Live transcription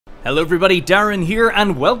Hello everybody, Darren here,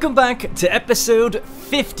 and welcome back to episode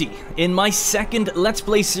 50 in my second Let's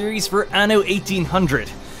Play series for Anno 1800.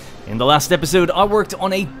 In the last episode, I worked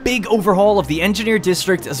on a big overhaul of the engineer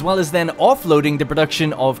district, as well as then offloading the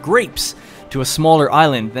production of grapes to a smaller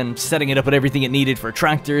island, then setting it up with everything it needed for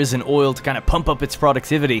tractors and oil to kind of pump up its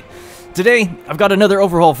productivity. Today, I've got another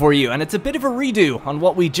overhaul for you, and it's a bit of a redo on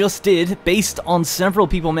what we just did, based on several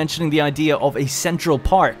people mentioning the idea of a central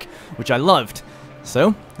park, which I loved.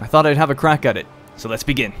 So, I thought I'd have a crack at it. So let's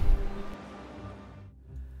begin.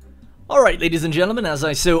 Alright, ladies and gentlemen, as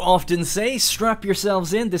I so often say, strap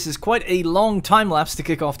yourselves in. This is quite a long time-lapse to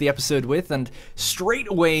kick off the episode with, and straight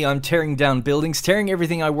away I'm tearing down buildings, tearing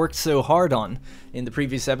everything I worked so hard on in the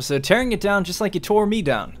previous episode, tearing it down just like you tore me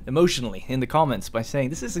down, emotionally, in the comments by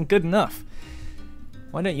saying, this isn't good enough.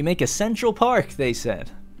 Why don't you make a central park, they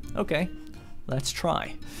said. Okay, let's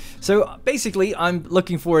try. So basically, I'm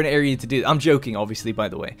looking for an area to do. I'm joking, obviously, by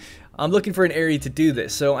the way. I'm looking for an area to do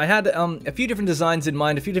this. So I had a few different designs in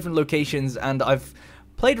mind, a few different locations, and I've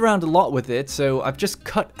played around a lot with it. So I've just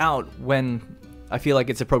cut out when I feel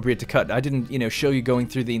like it's appropriate to cut. I didn't, show you going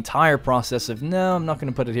through the entire process of, no, I'm not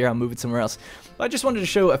going to put it here, I'll move it somewhere else. But I just wanted to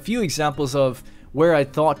show a few examples of where I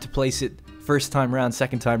thought to place it first time round,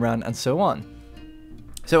 second time round, and so on.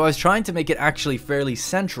 So I was trying to make it actually fairly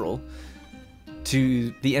central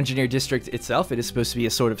to the engineer district itself. It is supposed to be a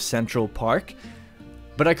sort of central park,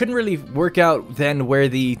 but I couldn't really work out then where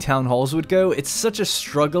the town halls would go. It's such a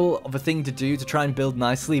struggle of a thing to do to try and build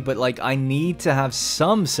nicely, but like I need to have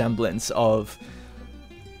some semblance of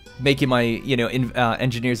making my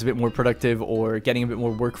engineers a bit more productive or getting a bit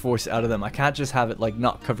more workforce out of them. I can't just have it like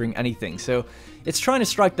not covering anything. So it's trying to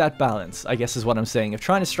strike that balance, I guess is what I'm saying, of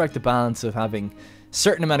trying to strike the balance of having a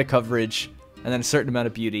certain amount of coverage and then a certain amount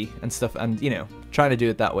of beauty and stuff, and, trying to do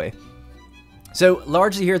it that way. So,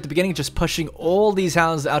 largely here at the beginning, just pushing all these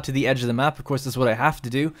houses out to the edge of the map. Of course, that's what I have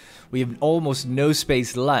to do. We have almost no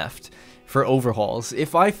space left for overhauls.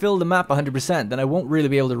 If I fill the map 100%, then I won't really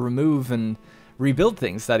be able to remove and rebuild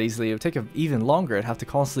things that easily. It would take even longer. I'd have to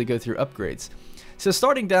constantly go through upgrades. So,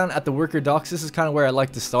 starting down at the worker docks, this is kind of where I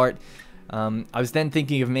like to start. I was then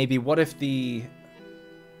thinking of maybe, what if the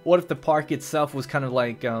park itself was kind of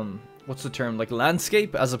like, what's the term, like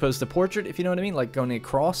landscape as opposed to portrait, if you know what I mean, like going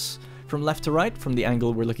across from left to right from the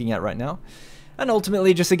angle we're looking at right now. And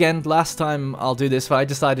ultimately, just again, last time I'll do this, but I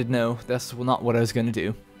decided no, that's not what I was going to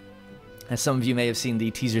do. As some of you may have seen the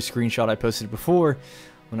teaser screenshot I posted before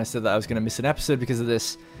when I said that I was going to miss an episode because of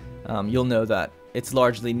this, you'll know that it's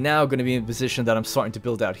largely now going to be in a position that I'm starting to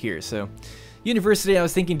build out here. So university, I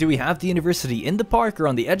was thinking, do we have the university in the park or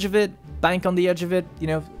on the edge of it, bank on the edge of it,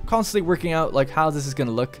 constantly working out like how this is going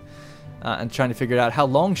to look. And trying to figure out how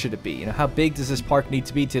long should it be, how big does this park need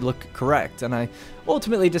to be to look correct. And I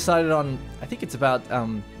ultimately decided on, I think it's about,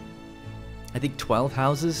 12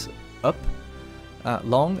 houses up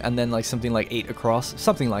long, and then like something like 8 across,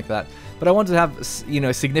 something like that. But I wanted to have,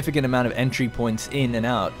 a significant amount of entry points in and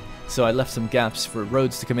out, so I left some gaps for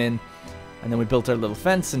roads to come in, and then we built our little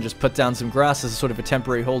fence and just put down some grass as a sort of a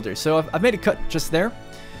temporary holder. So I've made a cut just there.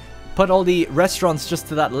 Put all the restaurants just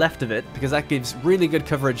to that left of it, because that gives really good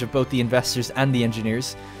coverage of both the investors and the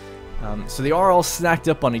engineers. So they are all stacked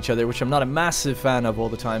up on each other, which I'm not a massive fan of all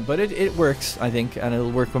the time, but it works, I think, and it'll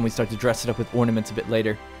work when we start to dress it up with ornaments a bit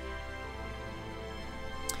later.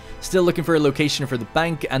 Still looking for a location for the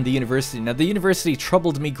bank and the university. Now, the university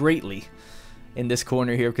troubled me greatly in this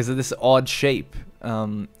corner here because of this odd shape,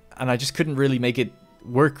 and I just couldn't really make it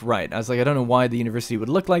work right. I was like, I don't know why the university would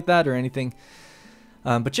look like that or anything.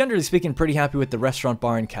 But generally speaking, pretty happy with the restaurant,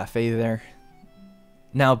 bar, and cafe there.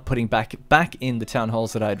 Now putting back in the town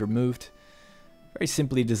halls that I had removed. Very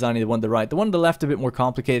simply designing the one to the right. The one to the left a bit more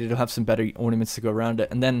complicated. It'll have some better ornaments to go around it.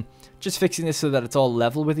 And then just fixing this so that it's all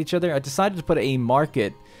level with each other. I decided to put a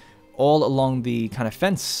market all along the kind of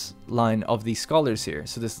fence line of the scholars here.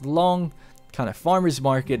 So this long kind of farmer's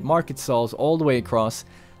market, market stalls all the way across.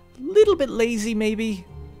 A little bit lazy maybe,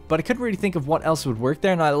 but I couldn't really think of what else would work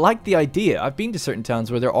there, and I like the idea. I've been to certain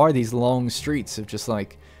towns where there are these long streets of just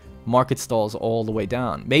like market stalls all the way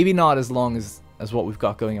down. Maybe not as long as what we've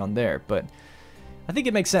got going on there, but I think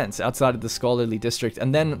it makes sense outside of the scholarly district.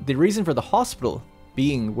 And then the reason for the hospital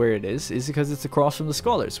being where it is because it's across from the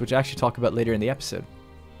scholars, which I actually talk about later in the episode.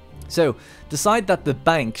 So decide that the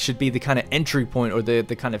bank should be the kind of entry point or the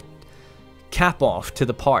kind of cap off to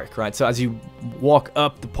the park, right? So as you walk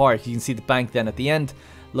up the park, you can see the bank then at the end.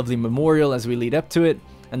 Lovely memorial as we lead up to it,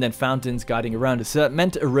 and then fountains guiding around it. So that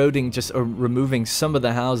meant eroding just or removing some of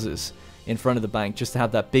the houses in front of the bank just to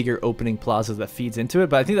have that bigger opening plaza that feeds into it.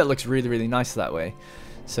 But I think that looks really, really nice that way.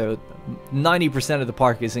 So 90% of the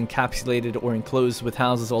park is encapsulated or enclosed with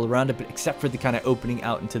houses all around it, but except for the kind of opening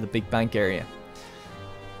out into the big bank area.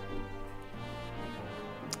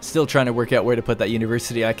 Still trying to work out where to put that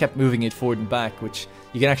university. I kept moving it forward and back, which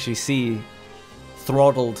you can actually see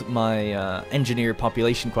throttled my engineer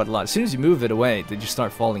population quite a lot. As soon as you move it away, they just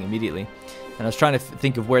start falling immediately. And I was trying to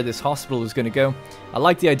think of where this hospital was going to go. I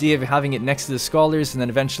like the idea of having it next to the scholars, and then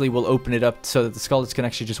eventually we'll open it up so that the scholars can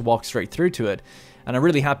actually just walk straight through to it. And I'm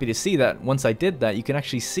really happy to see that once I did that, you can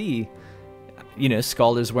actually see, you know,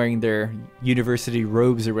 scholars wearing their university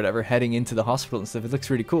robes or whatever heading into the hospital and stuff. It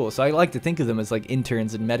looks really cool. So I like to think of them as like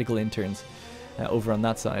interns and medical interns over on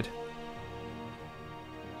that side.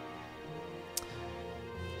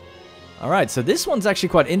 Alright, so this one's actually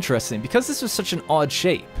quite interesting. Because this was such an odd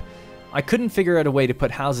shape, I couldn't figure out a way to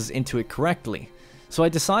put houses into it correctly. So I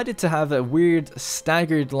decided to have a weird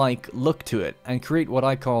staggered-like look to it and create what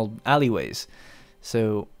I call alleyways.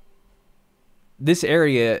 So this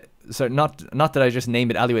area, so not that I just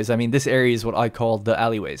named it alleyways, I mean this area is what I call the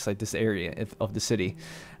alleyways, like this area of the city.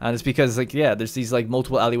 And it's because, like, yeah, there's these like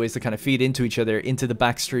multiple alleyways that kind of feed into each other, into the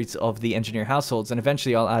back streets of the engineer households, and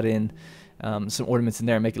eventually I'll add in some ornaments in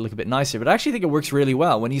there and make it look a bit nicer. But I actually think it works really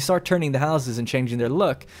well when you start turning the houses and changing their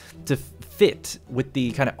look to fit with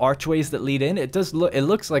the kind of archways that lead in. It does look, it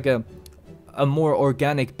looks like a more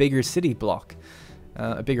organic, bigger city block,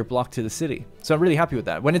 a bigger block to the city. So I'm really happy with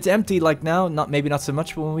that. When it's empty like now, maybe not so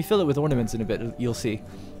much, but when we fill it with ornaments in a bit, you'll see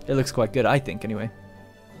it looks quite good, I think, anyway.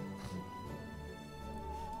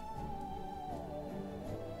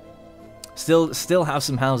 Still have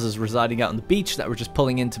some houses residing out on the beach that we're just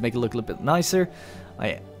pulling in to make it look a little bit nicer.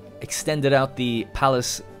 I extended out the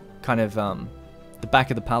palace, kind of the back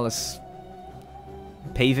of the palace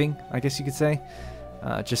paving, I guess you could say,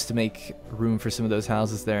 just to make room for some of those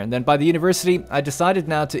houses there. And then by the university, I decided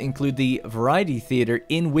now to include the variety theater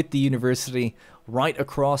in with the university, right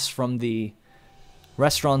across from the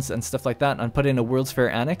restaurants and stuff like that, and put in a World's Fair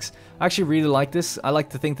annex. I actually really like this. I like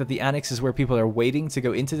to think that the annex is where people are waiting to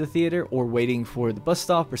go into the theater or waiting for the bus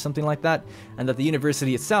stop or something like that, and that the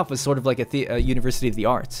university itself is sort of like a University of the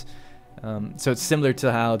Arts. So it's similar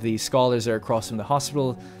to how the scholars are across from the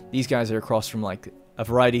hospital. These guys are across from like a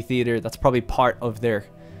variety theater. That's probably part of their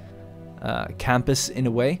campus in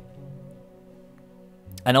a way.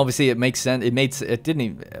 And obviously it makes sense. It didn't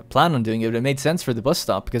even plan on doing it, but it made sense for the bus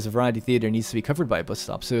stop because the variety theater needs to be covered by a bus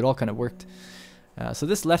stop. So it all kind of worked. So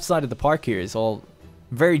this left side of the park here is all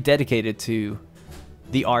very dedicated to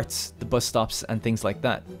the arts, the bus stops, and things like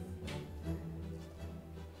that.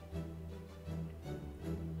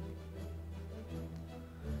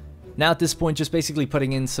 Now at this point, just basically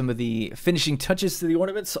putting in some of the finishing touches to the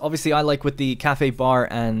ornaments. Obviously I like with the cafe, bar,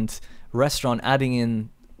 and restaurant adding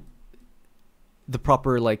in the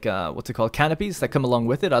proper, like, what's it called, canopies that come along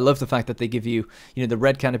with it. I love the fact that they give you, you know, the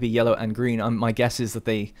red canopy, yellow, and green. My guess is that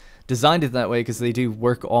they designed it that way because they do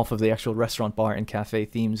work off of the actual restaurant, bar, and cafe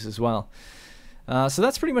themes as well. So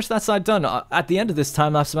that's pretty much that side done. At the end of this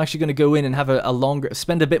time lapse, I'm actually going to go in and have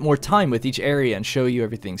spend a bit more time with each area and show you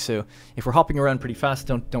everything. So if we're hopping around pretty fast,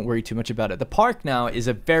 don't worry too much about it. The park now is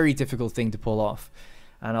a very difficult thing to pull off.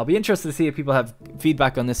 And I'll be interested to see if people have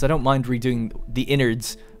feedback on this. I don't mind redoing the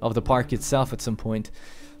innards of the park itself at some point.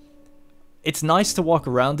 It's nice to walk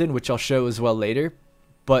around in, which I'll show as well later.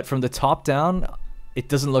 But from the top down, it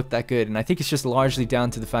doesn't look that good. And I think it's just largely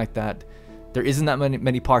down to the fact that there isn't that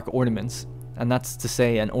many park ornaments. And that's to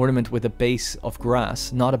say an ornament with a base of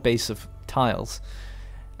grass, not a base of tiles.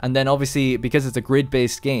 And then obviously, because it's a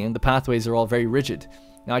grid-based game, the pathways are all very rigid.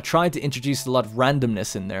 Now I tried to introduce a lot of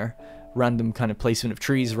randomness in there. Random kind of placement of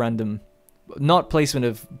trees, random, not placement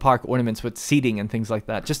of park ornaments, but seating and things like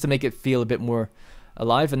that, just to make it feel a bit more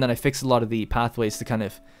alive. And then I fixed a lot of the pathways to kind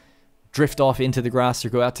of drift off into the grass or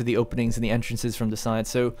go out to the openings and the entrances from the side.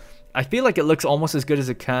 So I feel like it looks almost as good as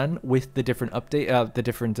it can with the different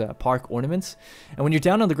park ornaments. And when you're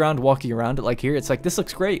down on the ground walking around it like here, it's like, this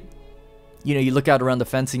looks great. You know, you look out around the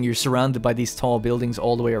fencing, you're surrounded by these tall buildings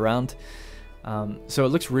all the way around. So it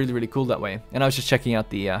looks really, really cool that way. And I was just checking out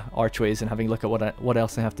the archways and having a look at what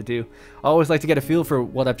else I have to do. I always like to get a feel for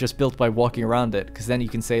what I've just built by walking around it, because then you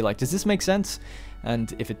can say, like, does this make sense?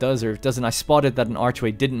 And if it does or if it doesn't, I spotted that an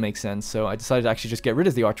archway didn't make sense, so I decided to actually just get rid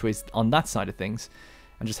of the archways on that side of things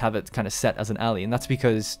and just have it kind of set as an alley. And that's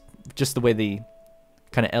because just the way the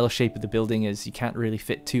kind of L shape of the building is, you can't really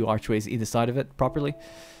fit two archways either side of it properly.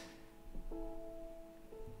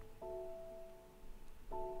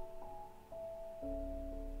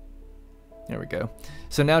 There we go.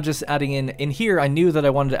 So now just adding in here, I knew that I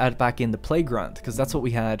wanted to add back in the playground, because that's what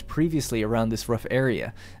we had previously around this rough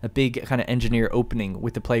area. A big kind of engineer opening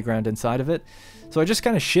with the playground inside of it. So I just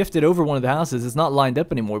kind of shifted over one of the houses. It's not lined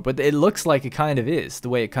up anymore, but it looks like it kind of is, the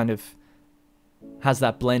way it kind of has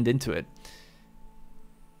that blend into it.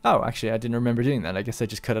 Oh, actually, I didn't remember doing that. I guess I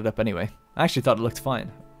just cut it up anyway. I actually thought it looked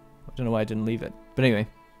fine. I don't know why I didn't leave it. But anyway,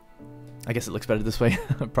 I guess it looks better this way,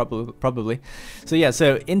 probably. So yeah,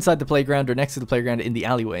 so inside the playground, or next to the playground in the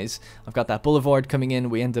alleyways, I've got that boulevard coming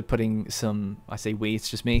in. We end up putting some, I say we, it's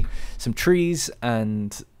just me, some trees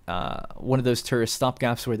and one of those tourist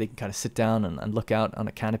stopgaps where they can kind of sit down and look out on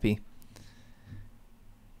a canopy.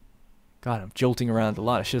 God, I'm jolting around a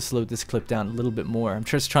lot. I should have slowed this clip down a little bit more. I'm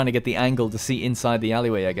just trying to get the angle to see inside the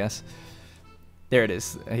alleyway, I guess. There it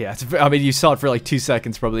is. Yeah, I mean, you saw it for like 2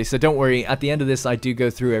 seconds probably, so don't worry. At the end of this, I do go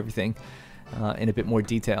through everything in a bit more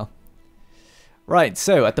detail. Right,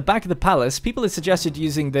 so at the back of the palace, people had suggested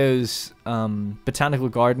using those botanical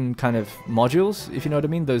garden kind of modules, if you know what I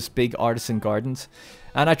mean, those big artisan gardens.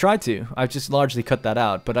 And I tried to. I've just largely cut that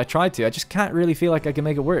out, but I tried to. I just can't really feel like I can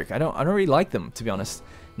make it work. I don't really like them, to be honest.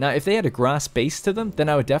 Now, if they had a grass base to them, then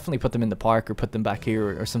I would definitely put them in the park or put them back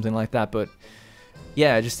here or something like that, but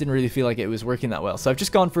yeah, I just didn't really feel like it was working that well. So I've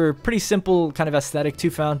just gone for a pretty simple kind of aesthetic. 2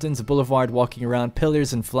 fountains, a boulevard walking around,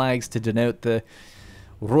 pillars and flags to denote the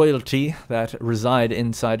royalty that reside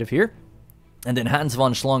inside of here. And then Hans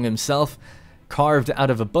von Schlong himself, carved out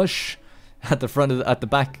of a bush at the front of at the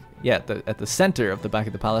back, yeah, at the center of the back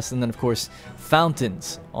of the palace. And then, of course,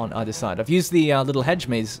 fountains on either side. I've used the little hedge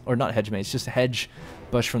maze, or not hedge maze, just a hedge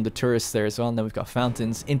bush from the tourists there as well. And then we've got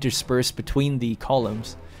fountains interspersed between the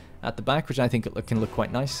columns at the back, which I think can look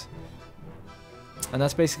quite nice. And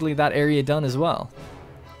that's basically that area done as well.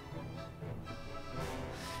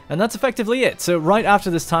 And that's effectively it. So right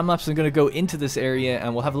after this time lapse, I'm going to go into this area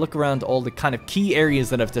and we'll have a look around all the kind of key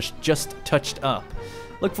areas that I've just touched up.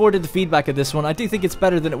 Look forward to the feedback of this one. I do think it's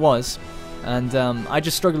better than it was. And I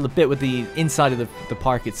just struggled a bit with the inside of the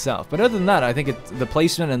park itself. But other than that, I think the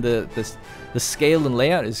placement and the scale and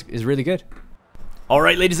layout is really good.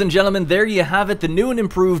 Alright, ladies and gentlemen, there you have it, the new and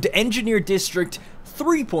improved Engineer District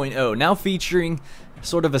 3.0, now featuring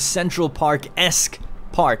sort of a Central Park-esque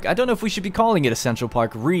park. I don't know if we should be calling it a Central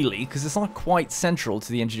Park, really, because it's not quite central to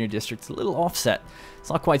the Engineer District. It's a little offset. It's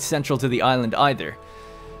not quite central to the island either.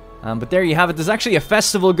 But there you have it. There's actually a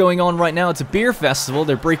festival going on right now. It's a beer festival.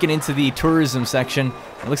 They're breaking into the tourism section.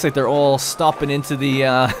 It looks like they're all stopping into the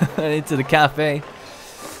into the cafe.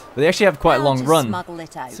 But they actually have quite a long run.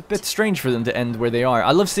 It's a bit strange for them to end where they are.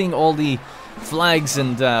 I love seeing all the flags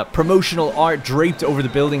and promotional art draped over the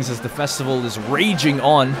buildings as the festival is raging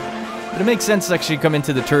on. But it makes sense to actually come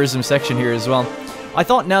into the tourism section here as well. I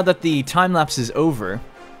thought now that the time lapse is over,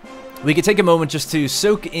 we could take a moment just to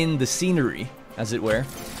soak in the scenery, as it were,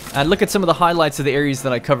 and look at some of the highlights of the areas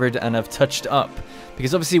that I covered and have touched up.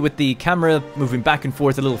 Because obviously with the camera moving back and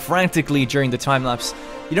forth a little frantically during the time lapse,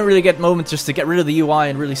 you don't really get moments just to get rid of the UI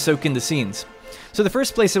and really soak in the scenes. So the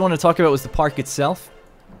first place I want to talk about was the park itself.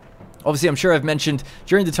 Obviously, I'm sure I've mentioned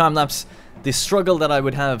during the time lapse the struggle that I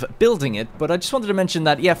would have building it, but I just wanted to mention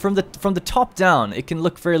that, yeah, from the top down, it can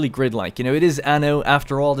look fairly grid-like. You know, it is Anno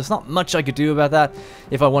after all. There's not much I could do about that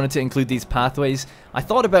if I wanted to include these pathways. I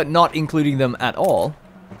thought about not including them at all,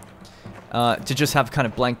 to just have kind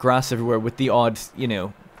of blank grass everywhere with the odd, you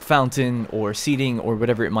know, fountain or seating or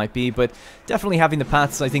whatever it might be, but definitely having the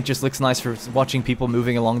paths I think just looks nice for watching people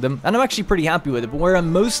moving along them, and I'm actually pretty happy with it. But where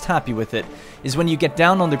I'm most happy with it is when you get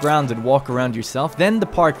down on the ground and walk around yourself, then the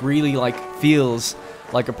park really like feels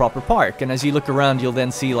like a proper park. And as you look around, you'll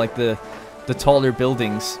then see like the taller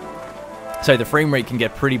buildings. Sorry, the frame rate can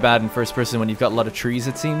get pretty bad in first person when you've got a lot of trees,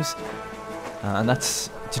 it seems, and that's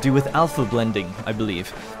to do with alpha blending, I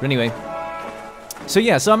believe. But anyway, so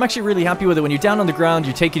yeah, so I'm actually really happy with it. When you're down on the ground,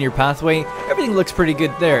 you're taking your pathway, everything looks pretty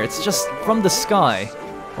good there. It's just from the sky.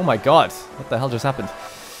 Oh my god, what the hell just happened?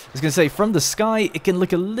 I was going to say, from the sky, it can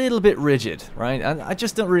look a little bit rigid, right? And I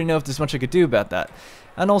just don't really know if there's much I could do about that.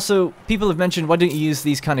 And also, people have mentioned, why don't you use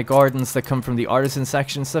these kind of gardens that come from the artisan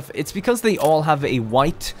section stuff? It's because they all have a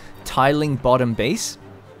white tiling bottom base.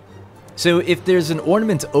 So if there's an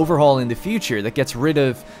ornament overhaul in the future that gets rid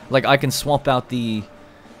of, like I can swap out the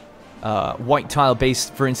white tile base,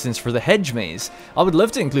 for instance, for the hedge maze. I would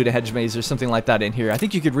love to include a hedge maze or something like that in here. I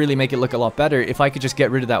think you could really make it look a lot better if I could just get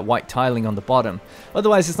rid of that white tiling on the bottom.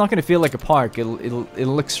 Otherwise, it's not going to feel like a park. It'll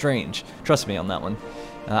look strange. Trust me on that one.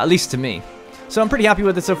 At least to me. So I'm pretty happy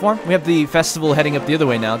with it so far. We have the festival heading up the other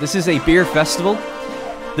way now. This is a beer festival.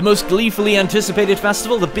 The most gleefully anticipated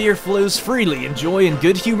festival. The beer flows freely. Enjoy and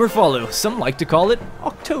good humor follow. Some like to call it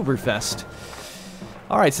Oktoberfest.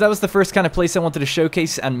 Alright, so that was the first kind of place I wanted to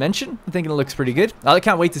showcase and mention. I think it looks pretty good. I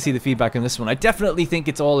can't wait to see the feedback on this one. I definitely think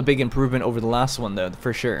it's all a big improvement over the last one, though,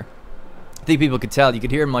 for sure. I think people could tell. You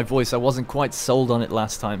could hear in my voice I wasn't quite sold on it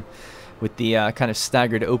last time with the kind of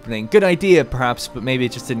staggered opening. Good idea, perhaps, but maybe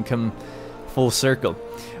it just didn't come full circle.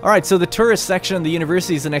 Alright, so the tourist section of the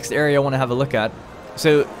university is the next area I want to have a look at.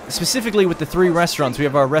 So, specifically with the 3 restaurants, we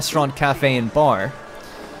have our restaurant, cafe, and bar.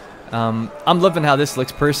 I'm loving how this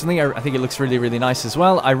looks personally. I think it looks really, really nice as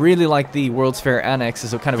well. I really like the World's Fair Annex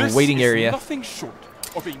as a kind of a waiting area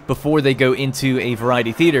before they go into a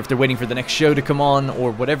variety theater, if they're waiting for the next show to come on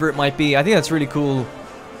or whatever it might be. I think that's really cool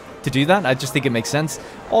to do that. I just think it makes sense.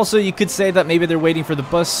 Also, you could say that maybe they're waiting for the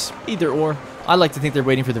bus, either or. I like to think they're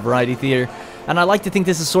waiting for the variety theater. And I like to think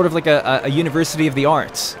this is sort of like a university of the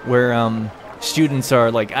arts, where students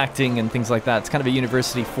are like acting and things like that. It's kind of a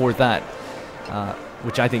university for that.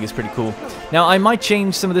 Which I think is pretty cool. Now, I might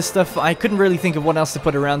change some of this stuff. I couldn't really think of what else to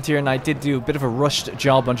put around here, and I did do a bit of a rushed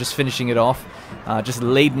job on just finishing it off. Just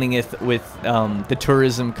ladening it with the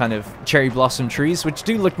tourism kind of cherry blossom trees, which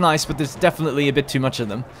do look nice, but there's definitely a bit too much of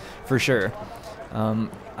them, for sure.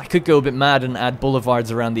 I could go a bit mad and add boulevards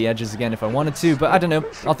around the edges again if I wanted to, but I don't know.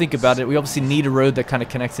 I'll think about it. We obviously need a road that kind of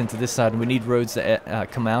connects into this side, and we need roads that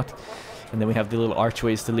come out. And then we have the little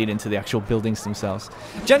archways to lead into the actual buildings themselves.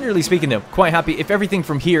 Generally speaking, though, quite happy. If everything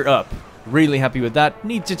from here up, really happy with that.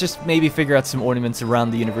 Need to just maybe figure out some ornaments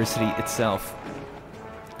around the university itself.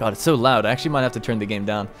 God, it's so loud. I actually might have to turn the game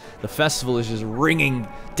down. The festival is just ringing,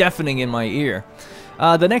 deafening in my ear.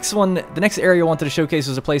 The next area I wanted to showcase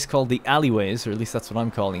was a place called the Alleyways, or at least that's what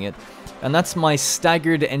I'm calling it. And that's my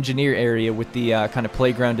staggered engineer area with the kind of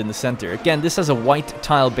playground in the center. Again, this has a white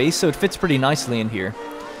tile base, so it fits pretty nicely in here.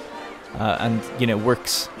 And, you know,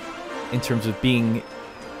 works in terms of being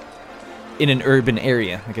in an urban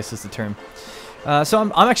area, I guess is the term. So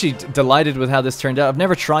I'm actually delighted with how this turned out. I've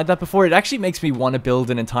never tried that before. It actually makes me want to build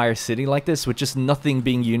an entire city like this with just nothing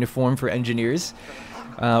being uniform for engineers,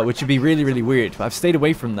 which would be really, really weird. I've stayed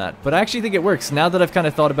away from that, but I actually think it works. Now that I've kind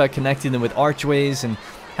of thought about connecting them with archways and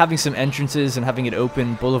having some entrances and having it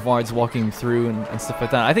open, boulevards walking through and stuff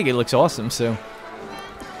like that, I think it looks awesome, so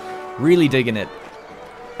really digging it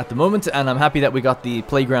at the moment, and I'm happy that we got the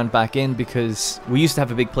playground back in, because we used to have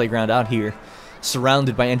a big playground out here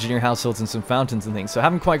surrounded by engineer households and some fountains and things. So I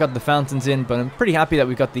haven't quite got the fountains in, but I'm pretty happy that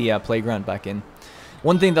we got the playground back in.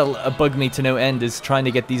 One thing that'll bug me to no end is trying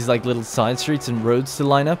to get these like little side streets and roads to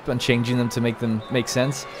line up and changing them to make them make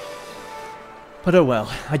sense. But oh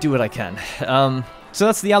well, I do what I can. So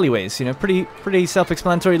that's the alleyways, you know, pretty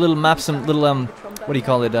self-explanatory. Little maps, some little what do you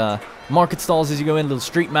call it? Market stalls as you go in, little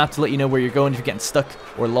street map to let you know where you're going if you're getting stuck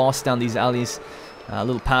or lost down these alleys.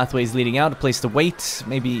 Little pathways leading out, a place to wait.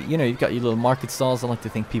 Maybe, you know, you've got your little market stalls. I like to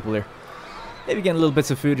think people are maybe getting little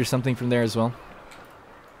bits of food or something from there as well.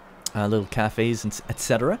 Little cafes, and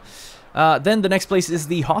etc. Then the next place is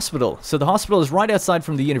the hospital. So the hospital is right outside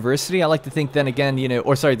from the university. I like to think then again, you know,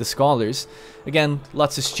 or sorry, the scholars. Again,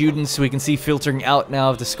 lots of students we can see filtering out now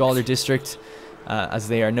of the scholar district, as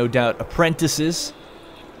they are no doubt apprentices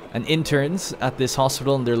and interns at this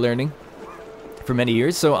hospital, and they're learning for many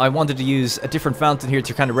years. So I wanted to use a different fountain here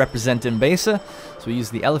to kind of represent Mbesa. So we use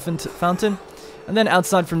the elephant fountain. And then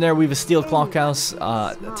outside from there we have a steel clockhouse,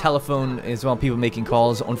 a telephone as well, people making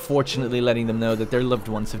calls, unfortunately letting them know that their loved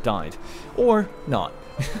ones have died. Or not,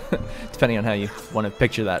 depending on how you want to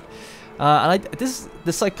picture that. And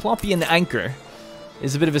the Cyclopean anchor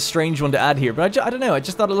is a bit of a strange one to add here, but I don't know, I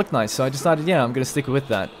just thought it looked nice, so I decided, yeah, I'm going to stick with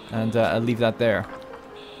that, and I'll leave that there.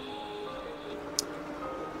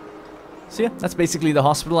 So yeah, that's basically the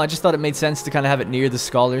hospital. I just thought it made sense to kind of have it near the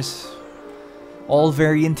scholars. All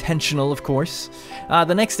very intentional, of course.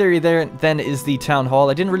 The next area there then is the town hall.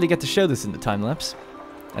 I didn't really get to show this in the time-lapse.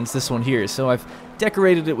 And it's this one here. So I've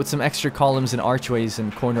decorated it with some extra columns and archways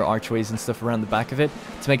and corner archways and stuff around the back of it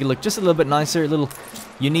to make it look just a little bit nicer. A little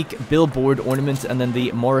unique billboard ornament, and then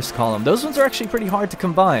the Morris column. Those ones are actually pretty hard to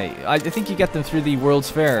come by. I think you get them through the World's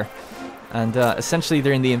Fair. And essentially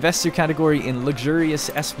they're in the investor category in luxurious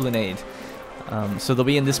esplanade. So they'll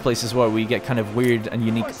be in this place as well, where you get kind of weird and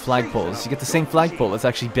unique flagpoles. You get the same flagpole that's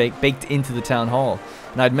actually baked into the town hall.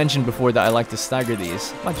 And I'd mentioned before that I like to stagger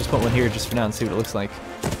these. Might just put one here just for now and see what it looks like.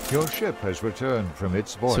 Your ship has returned from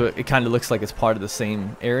its voyage. So it kind of looks like it's part of the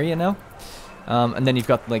same area now. And then you've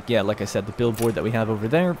got, like, yeah, like I said, the billboard that we have over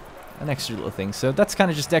there. An extra little thing. So that's kind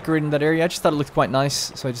of just decorating that area. I just thought it looked quite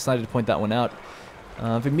nice, so I decided to point that one out.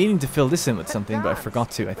 I've been meaning to fill this in with something, but I forgot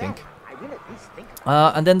to, I think.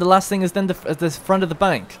 And then the last thing is then the front of the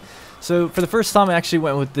bank. So for the first time I actually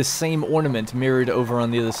went with this same ornament mirrored over on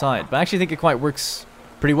the other side. But I actually think it quite works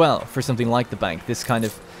pretty well for something like the bank. This kind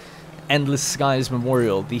of Endless Skies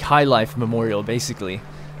Memorial, the High Life Memorial, basically.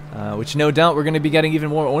 Which no doubt we're going to be getting even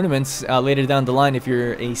more ornaments later down the line if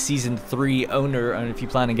you're a Season 3 owner, and if you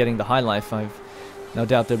plan on getting the High Life. I've no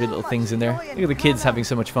doubt there'll be little things in there. Look at the kids having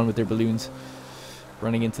so much fun with their balloons,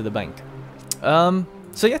 running into the bank.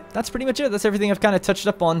 So yeah, that's pretty much it. That's everything I've kind of touched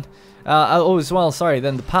up on. Oh, as well, sorry,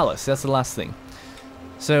 then the palace. That's the last thing.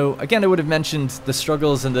 So again, I would have mentioned the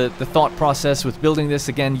struggles and the thought process with building this.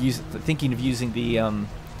 Again, thinking of using the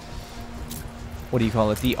what do you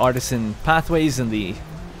call it? The artisan pathways and the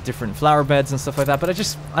different flower beds and stuff like that. But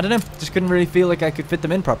I don't know, just couldn't really feel like I could fit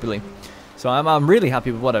them in properly. So I'm really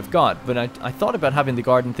happy with what I've got. But I thought about having the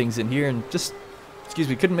garden things in here and just, excuse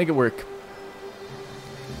me, couldn't make it work.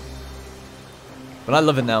 But I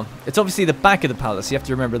love it now. It's obviously the back of the palace, you have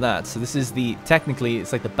to remember that. So this is technically,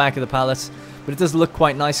 it's like the back of the palace, but it does look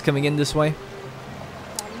quite nice coming in this way.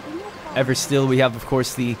 Ever still, we have, of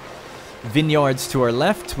course, the vineyards to our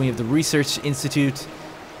left. We have the Research Institute,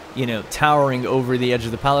 you know, towering over the edge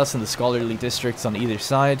of the palace, and the scholarly districts on either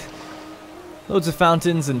side. Loads of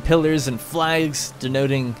fountains and pillars and flags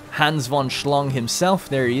denoting Hans von Schlong himself.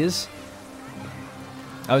 There he is.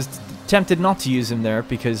 I was tempted not to use him there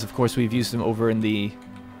because, of course, we've used him over in the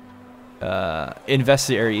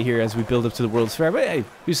investor area here as we build up to the World's Fair. But hey,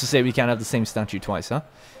 who's to say we can't have the same statue twice, huh?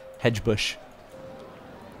 Hedgebush.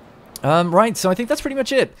 Right, so I think that's pretty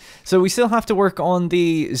much it. So we still have to work on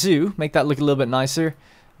the zoo, make that look a little bit nicer.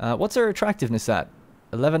 What's our attractiveness at?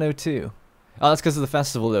 1102. Oh, that's because of the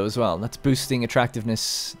festival, though, as well. That's boosting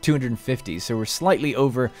attractiveness 250, so we're slightly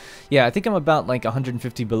over. Yeah, I think I'm about like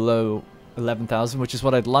 150 below 11,000, which is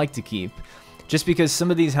what I'd like to keep. Just because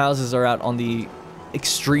some of these houses are out on the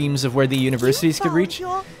extremes of where the universities could reach.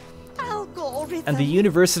 And the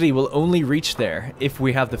university will only reach there if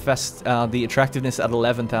we have the attractiveness at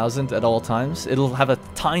 11,000 at all times. It'll have a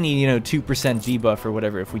tiny, you know, 2% debuff or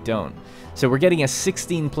whatever if we don't. So we're getting a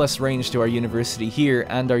 16 plus range to our university here,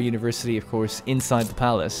 and our university, of course, inside the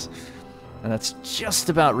palace. And that's just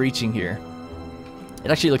about reaching here. It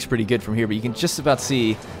actually looks pretty good from here, but you can just about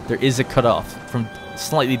see there is a cutoff from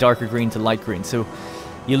slightly darker green to light green. So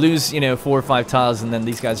you lose, you know, 4 or 5 tiles, and then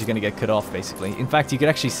these guys are going to get cut off, basically. In fact, you could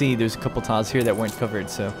actually see there's a couple tiles here that weren't covered,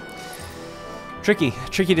 so tricky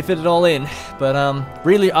to fit it all in. But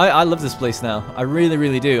really, I love this place now. I really,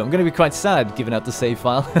 really do. I'm going to be quite sad giving out the save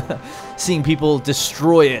file, seeing people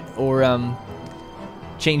destroy it or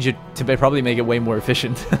change it to probably make it way more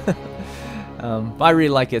efficient. But I really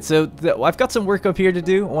like it. So I've got some work up here to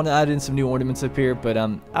do. I want to add in some new ornaments up here, but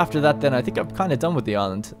after that, then I think I'm kind of done with the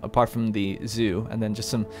island, apart from the zoo, and then just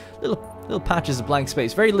some little patches of blank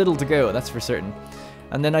space. Very little to go, that's for certain.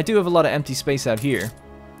 And then I do have a lot of empty space out here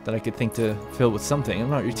that I could think to fill with something. I'm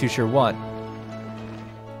not really too sure what.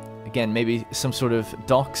 Again, maybe some sort of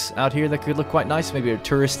docks out here that could look quite nice. Maybe a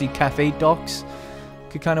touristy cafe docks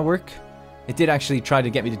could kind of work. It did actually try to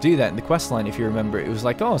get me to do that in the quest line, if you remember. It was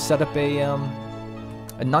like, oh, set up a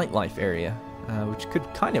nightlife area, which could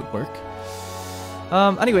kind of work.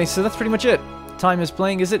 Anyway, so that's pretty much it. Time is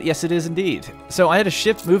playing, is it? Yes, it is indeed. So I had a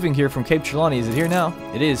ship moving here from Cape Trelawney. Is it here now?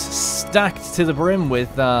 It is, stacked to the brim with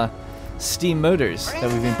steam motors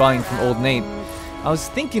that we've been buying from Old Nate. I was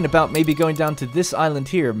thinking about maybe going down to this island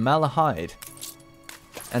here, Malahide,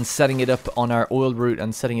 and setting it up on our oil route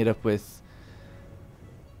and setting it up with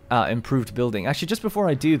improved building. Actually, just before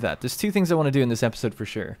I do that, there's 2 things I want to do in this episode for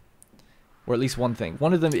sure. Or at least one thing.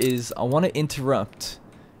 One of them is I want to interrupt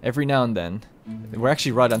every now and then. We're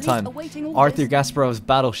actually right on time. Arthur Gasparov's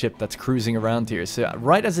battleship that's cruising around here. So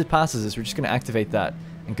right as it passes us, we're just going to activate that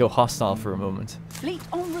and go hostile for a moment. Fleet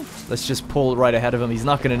en route. Let's just pull right ahead of him. He's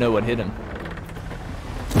not going to know what hit him.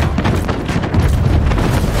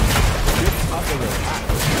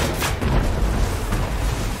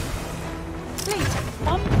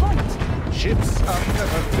 Ships are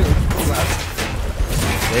never built for that.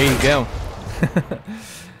 There you go.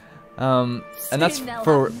 And that's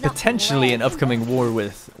for potentially an upcoming war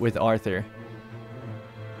with Arthur.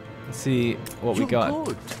 Let's see what we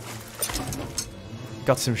got.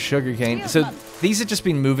 Got some sugarcane. So these have just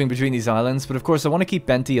been moving between these islands, but of course I want to keep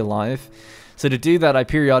Benty alive. So to do that, I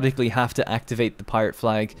periodically have to activate the pirate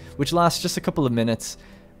flag, which lasts just a couple of minutes,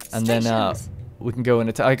 and then we can go and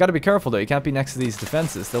attack. I gotta be careful though, you can't be next to these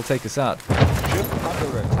defenses, they'll take us out. Ship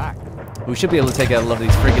under attack. We should be able to take out a lot of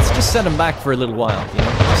these frigates. Just set them back for a little while, you know?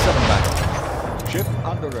 Just set them back. Ship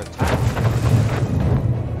under attack.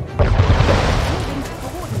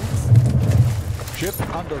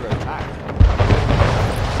 Ship under attack.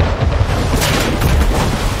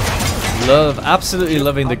 Absolutely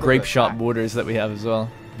loving the grape shot mortars that we have as well.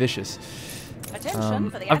 Vicious.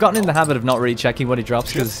 I've gotten in the habit of not really checking what he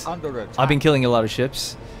drops because I've been killing a lot of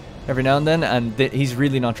ships. every now and then, and he's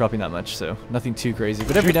really not dropping that much, so nothing too crazy.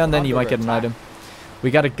 But every now and then you might get an item.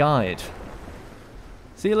 We got a guide.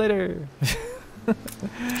 See you later.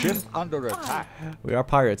 Ship under attack. We are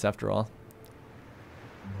pirates after all.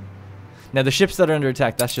 Now the ships that are under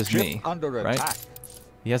attack, that's just Ship me, under right? attack.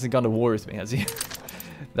 He hasn't gone to war with me, has he?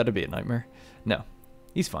 That'd be a nightmare. No,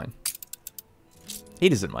 he's fine. He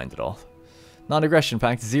doesn't mind at all. Non-aggression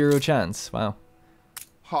pact, 0 chance. Wow.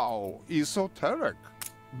 How esoteric.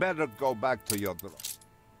 Better go back to your draw.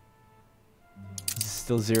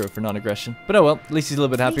 Still 0 for non-aggression. But oh well, at least he's a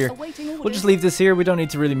little bit happier. We'll just leave this here. We don't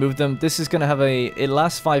need to really move them. This is going to have it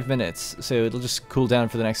lasts 5 minutes. So it'll just cool down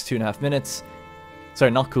for the next 2.5 minutes. Sorry,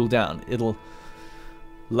 not cool down. It'll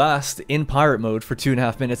last in pirate mode for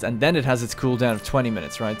 2.5 minutes. And then it has its cooldown of 20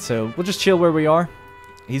 minutes, right? So we'll just chill where we are.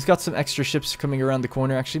 He's got some extra ships coming around the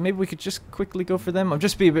corner. Actually, maybe we could just quickly go for them. I'm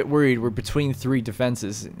just be a bit worried. We're between 3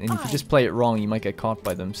 defenses. And if you just play it wrong, you might get caught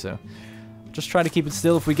by them. So just try to keep it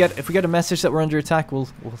still. If we get a message that we're under attack, we'll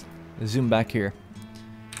zoom back here.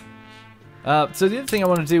 So the other thing I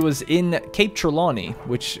want to do was in Cape Trelawney,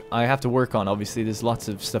 which I have to work on. Obviously, there's lots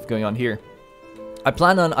of stuff going on here. I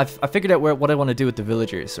figured out what I want to do with the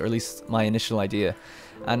villagers, or at least my initial idea.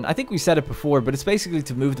 And I think we said it before, but it's basically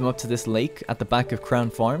to move them up to this lake at the back of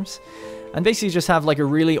Crown Farms. And basically just have like a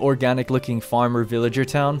really organic looking farmer villager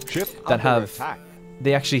town that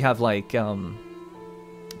they actually have like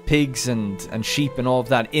pigs and sheep and all of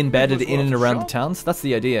that embedded in and around the towns. That's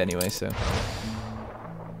the idea anyway, so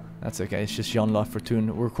that's okay. It's just Jean La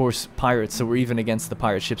Fortune. We're of course pirates, so we're even against the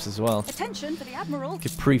pirate ships as well. Attention for the Admiral.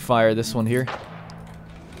 Could pre-fire this one here.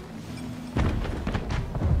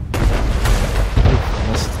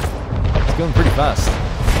 It's going pretty fast.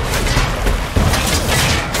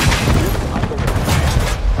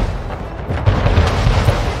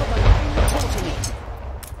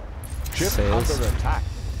 Sails.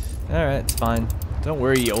 Alright, it's fine. Don't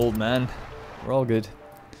worry, you old man. We're all good.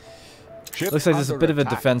 Looks like there's a bit of a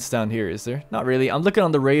defense down here, is there? Not really. I'm looking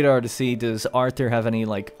on the radar to see, does Arthur have any,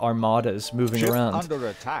 like, armadas moving around?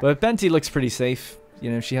 But Benty looks pretty safe.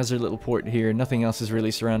 You know, she has her little port here. Nothing else is really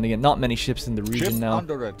surrounding it. Not many ships in the region now.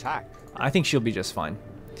 I think she'll be just fine.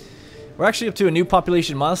 We're actually up to a new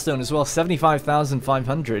population milestone as well,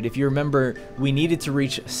 75,500. If you remember, we needed to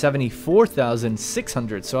reach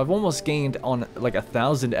 74,600. So I've almost gained on like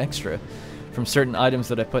 1,000 extra from certain items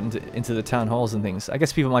that I put into the town halls and things. I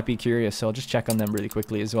guess people might be curious, so I'll just check on them really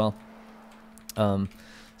quickly as well. So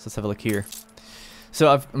let's have a look here.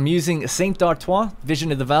 So I'm using Saint d'Artois,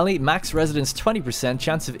 Vision of the Valley, max residence 20%,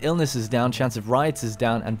 chance of illness is down, chance of riots is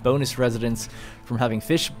down, and bonus residence from having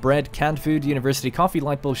fish, bread, canned food, university coffee,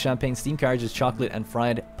 light bulb, champagne, steam carriages, chocolate, and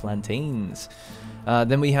fried plantains.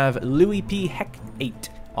 Then we have Louis P. Heck 8,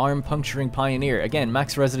 arm puncturing pioneer. Again,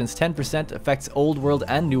 max residence 10%, affects Old World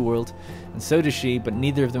and New World, and so does she, but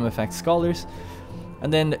neither of them affect scholars.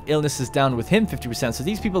 And then illness is down with him 50%, so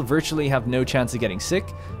these people virtually have no chance of getting sick.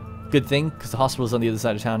 Good thing, because the hospital's on the other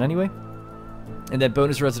side of town anyway. And then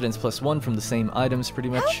bonus residence +1 from the same items, pretty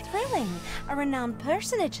much. How thrilling! A renowned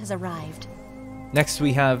personage has arrived. Next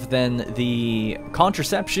we have then the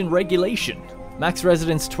contraception regulation. Max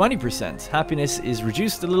residence 20%. Happiness is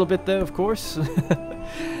reduced a little bit though, of course.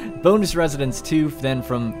 Bonus residence 2 then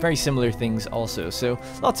from very similar things also. So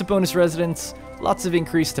lots of bonus residence, lots of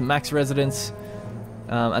increase to max residence.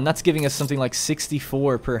 And that's giving us something like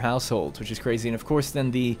 64 per household, which is crazy. And of course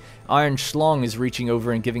then the Iron Schlong is reaching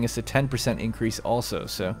over and giving us a 10% increase also.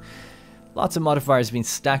 So lots of modifiers being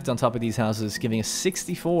stacked on top of these houses, giving us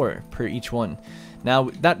 64 per each one. Now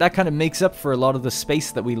that kind of makes up for a lot of the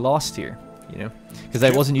space that we lost here, you know, because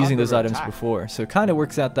I wasn't using those items before. So it kind of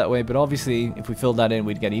works out that way, but obviously if we filled that in,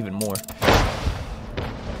 we'd get even more.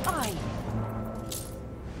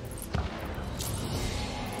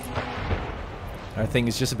 Our thing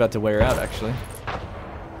is just about to wear out, actually.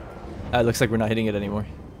 It looks like we're not hitting it anymore.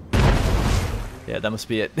 Yeah, that must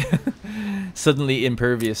be it. Suddenly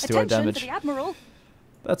impervious to our damage. For the Admiral.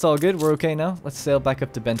 That's all good. We're okay now. Let's sail back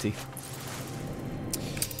up to Benty.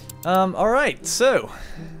 Alright, so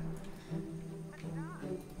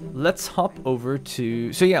let's hop over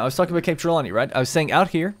to... So yeah, I was talking about Cape Trelawney, right? I was saying out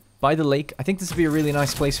here, by the lake, I think this would be a really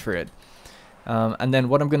nice place for it. And then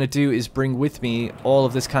what I'm going to do is bring with me all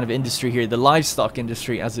of this kind of industry here, the livestock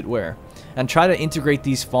industry as it were, and try to integrate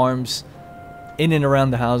these farms in and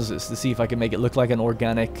around the houses to see if I can make it look like an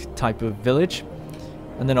organic type of village.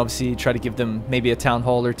 And then obviously try to give them maybe a town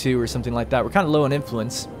hall or two or something like that. We're kind of low on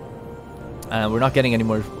influence, and we're not getting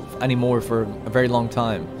any more for a very long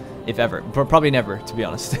time, if ever. Probably never, to be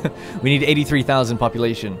honest. We need 83,000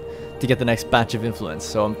 population to get the next batch of influence,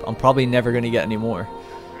 so I'm probably never going to get any more.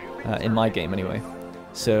 In my game, anyway.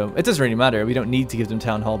 So it doesn't really matter. We don't need to give them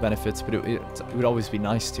town hall benefits, but it would always be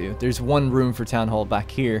nice to. There's one room for town hall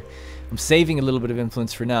back here. I'm saving a little bit of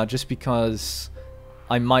influence for now, just because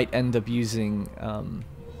I might end up using...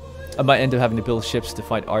 I might end up having to build ships to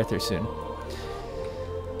fight Arthur soon.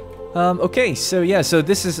 Okay, so yeah, so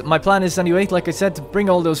this is... My plan is anyway, like I said, to bring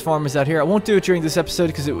all those farmers out here. I won't do it during this episode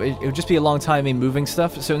because it would just be a long time in moving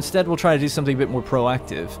stuff. So instead we'll try to do something a bit more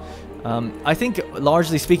proactive. I think,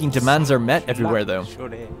 largely speaking, demands are met everywhere, though.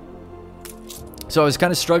 So I was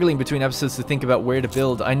kind of struggling between episodes to think about where to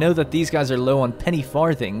build. I know that these guys are low on penny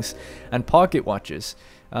farthings and pocket watches.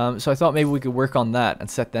 So I thought maybe we could work on that and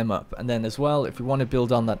set them up. And then as well, if we want to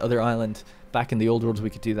build on that other island back in the old world, we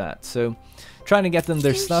could do that. So trying to get them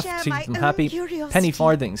their stuff to keep them happy. Penny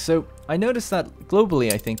farthings. So I noticed that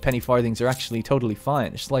globally, I think penny farthings are actually totally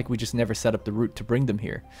fine. It's like we just never set up the route to bring them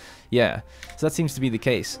here. Yeah, so that seems to be the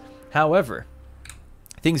case. However,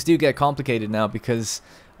 things do get complicated now because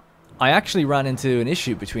I actually ran into an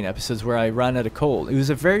issue between episodes where I ran out of coal. It was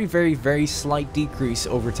a very, very, very slight decrease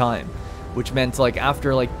over time, which meant like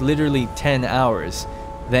after like literally 10 hours,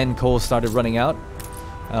 then coal started running out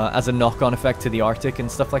as a knock-on effect to the Arctic and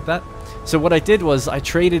stuff like that. So what I did was I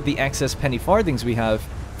traded the excess penny farthings we have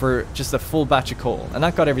for just a full batch of coal, and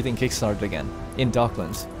that got everything kickstarted again in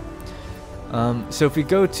Docklands. So if we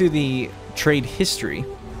go to the trade history,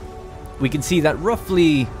 we can see that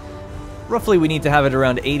roughly we need to have it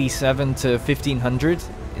around 87 to 1500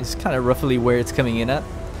 is kind of roughly where it's coming in at,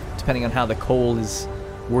 depending on how the coal is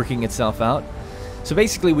working itself out. So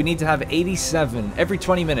basically we need to have 87 every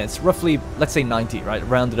 20 minutes, roughly, let's say 90, right,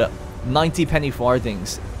 round it up, 90 penny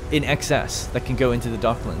farthings in excess that can go into the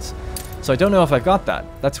Docklands. So I don't know if I've got that.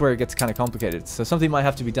 That's where it gets kind of complicated. So something might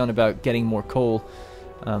have to be done about getting more coal.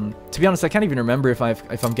 To be honest, I can't even remember if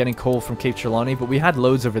I'm getting coal from Cape Trelawney, but we had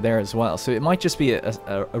loads over there as well. So it might just be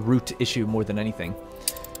a route issue more than anything.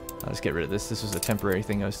 I'll just get rid of this. This was a temporary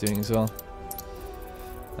thing I was doing as well.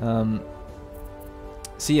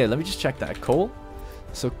 So yeah, let me just check that. Coal.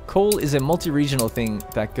 So coal is a multi-regional thing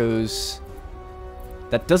that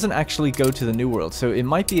doesn't actually go to the New World. So it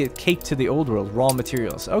might be a Cape to the Old World, raw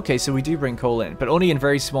materials. Okay, so we do bring coal in, but only in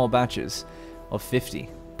very small batches of 50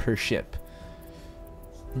 per ship.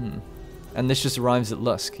 And this just arrives at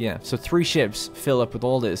Lusk, yeah. So 3 ships fill up with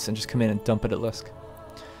all this and just come in and dump it at Lusk.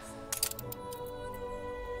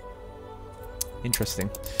 Interesting.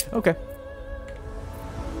 Okay.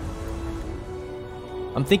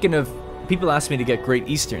 I'm thinking of... People ask me to get Great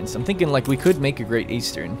Easterns. I'm thinking like we could make a Great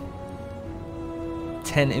Eastern.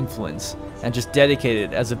 10 influence. And just dedicate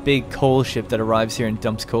it as a big coal ship that arrives here and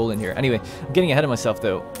dumps coal in here. Anyway, I'm getting ahead of myself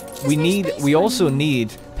though. We also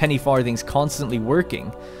need penny farthings constantly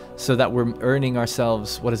working, so that we're earning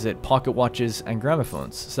ourselves, what is it, pocket watches and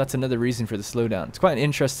gramophones. So that's another reason for the slowdown. It's quite an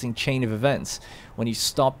interesting chain of events. When you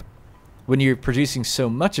stop, when you're producing so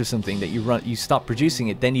much of something that you stop producing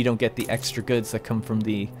it, then you don't get the extra goods that come from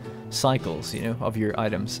the cycles, you know, of your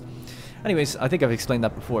items. Anyways, I think I've explained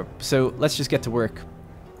that before. So let's just get to work.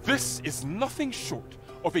 This is nothing short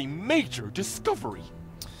of a major discovery.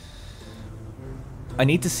 I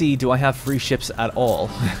need to see, do I have free ships at all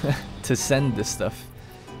to send this stuff?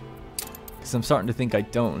 Because I'm starting to think I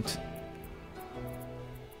don't.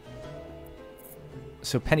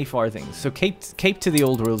 So penny farthings. So Cape to the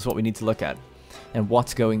Old World is what we need to look at. And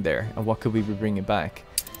what's going there. And what could we be bringing back.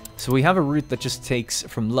 So we have a route that just takes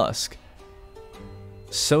from Lusk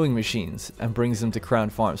sewing machines and brings them to Crown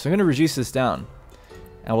Farm. So I'm going to reduce this down.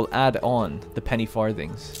 And we'll add on the penny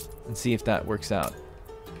farthings. And see if that works out.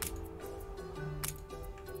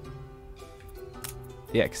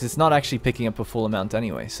 Yeah, because it's not actually picking up a full amount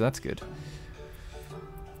anyway. So that's good.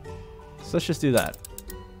 So let's just do that.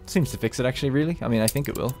 Seems to fix it actually, really. I mean, I think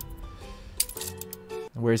it will.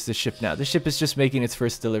 Where's the ship now? The ship is just making its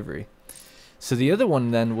first delivery. So the other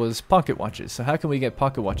one then was pocket watches. So how can we get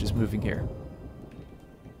pocket watches moving here?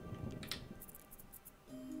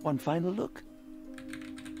 One final look.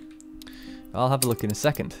 I'll have a look in a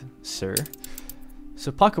second, sir.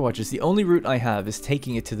 So pocket watches, the only route I have is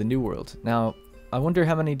taking it to the New World. Now, I wonder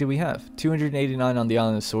how many do we have? 289 on the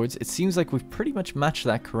Island of Swords. It seems like we've pretty much matched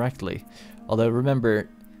that correctly. Although, remember,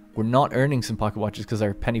 we're not earning some pocket watches because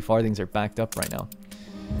our penny farthings are backed up right now.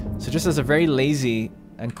 So just as a very lazy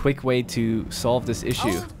and quick way to solve this issue...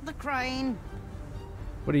 Hold the crane.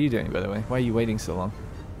 What are you doing, by the way? Why are you waiting so long?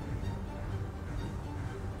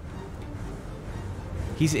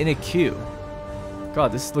 He's in a queue.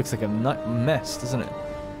 God, this looks like a nut mess, doesn't it?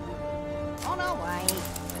 On our way.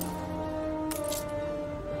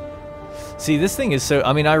 See, this thing is so...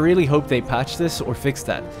 I mean, I really hope they patch this or fix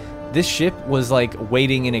that. This ship was, like,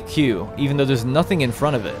 waiting in a queue, even though there's nothing in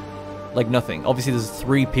front of it. like nothing. Obviously there's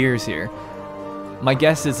 3 piers here. My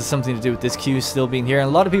guess is it's something to do with this queue still being here, and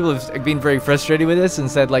a lot of people have been very frustrated with this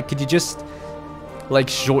and said, like, could you just like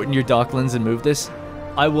shorten your docklands and move this?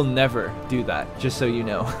 I will never do that, just so you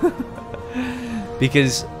know.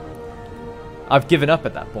 Because I've given up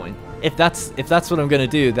at that point. If that's what I'm gonna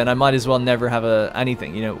do, then I might as well never have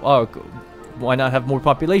anything. You know, oh, why not have more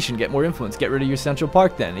population, get more influence, get rid of your central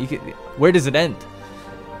park? Then where does it end?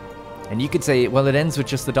 And you could say, well, it ends with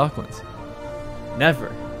just the docklands.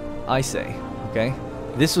 Never, I say. Okay,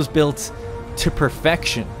 this was built to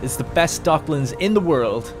perfection. It's the best docklands in the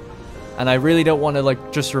world, and I really don't want to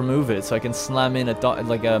like just remove it so I can slam in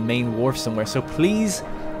a main wharf somewhere. So please,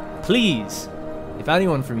 please. If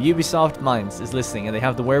anyone from Ubisoft Minds is listening and they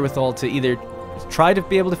have the wherewithal to either try to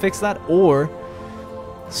be able to fix that or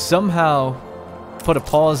somehow put a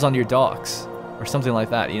pause on your docks or something like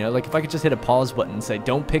that, you know, like if I could just hit a pause button and say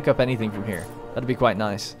don't pick up anything from here, that'd be quite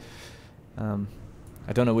nice.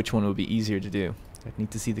 I don't know which one would be easier to do. I'd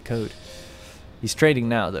need to see the code. He's trading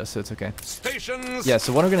now though, so it's okay. Stations. Yeah,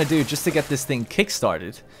 so what I'm gonna do just to get this thing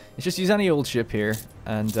kick-started is just use any old ship here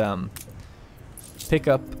and pick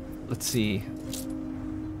up, let's see,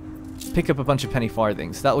 pick up a bunch of penny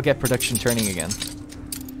farthings. That will get production turning again.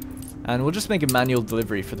 And we'll just make a manual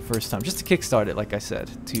delivery for the first time, just to kickstart it, like I said,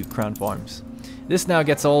 to Crown Farms. This now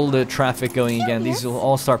gets all the traffic going again. These will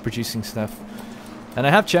all start producing stuff. And I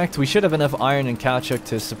have checked, we should have enough iron and caoutchouc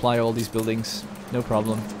to supply all these buildings. No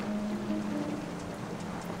problem.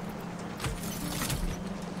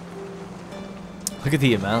 Look at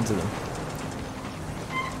the amount of them.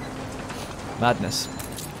 Madness.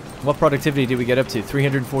 What productivity did we get up to?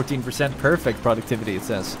 314%. Perfect productivity, it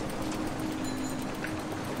says.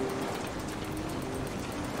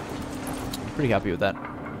 Pretty happy with that.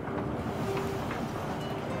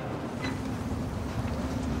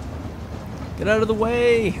 Get out of the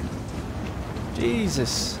way!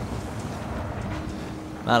 Jesus.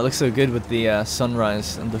 Man, it looks so good with the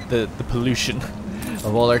sunrise and the pollution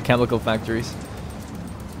of all our chemical factories.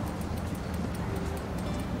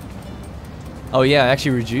 Oh yeah, I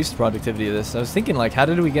actually reduced productivity of this. I was thinking, like, how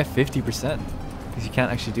did we get 50%? Because you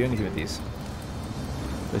can't actually do anything with these.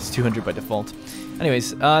 But it's 200 by default.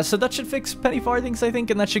 Anyways, so that should fix penny farthings, I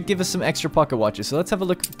think, and that should give us some extra pocket watches. So let's have a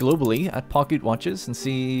look globally at pocket watches and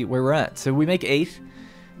see where we're at. So we make 8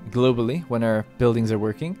 globally when our buildings are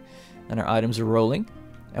working and our items are rolling,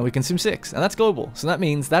 and we consume 6, and that's global. So that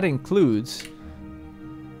means that includes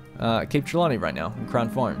Cape Trelawney right now and Crown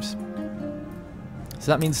Farms.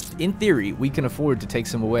 So that means, in theory, we can afford to take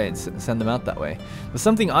some away and send them out that way. But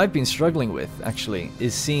something I've been struggling with, actually,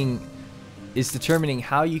 is determining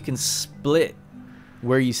how you can split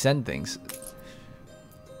where you send things.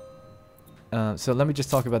 So let me just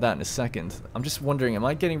talk about that in a second. I'm just wondering, am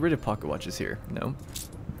I getting rid of pocket watches here? No.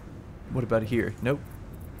 What about here? Nope.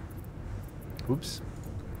 Oops.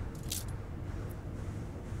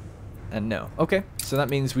 And no. Okay, so that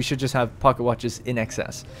means we should just have pocket watches in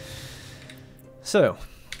excess. So,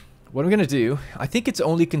 what I'm going to do, I think it's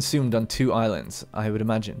only consumed on 2 islands, I would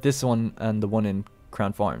imagine. This one and the one in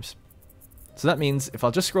Crown Farms. So that means, if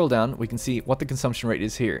I'll just scroll down, we can see what the consumption rate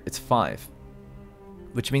is here. It's 5.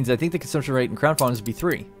 Which means I think the consumption rate in Crown Farms would be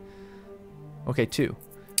 3. Okay, 2.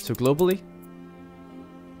 So globally?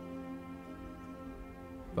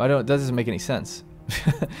 That doesn't make any sense.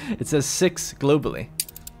 It says 6 globally.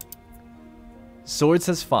 Swords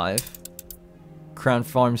has 5. Crown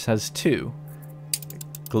Farms has 2.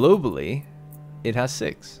 Globally, it has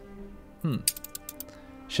 6.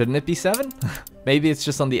 Shouldn't it be 7? Maybe it's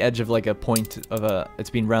just on the edge of like a point of it's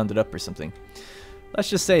been rounded up or something. Let's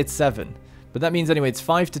just say it's 7. But that means anyway it's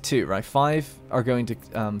 5 to 2, right? 5 are going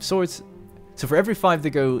to swords. So for every 5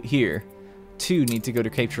 that go here, 2 need to go to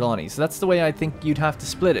Cape Trelawney. So that's the way I think you'd have to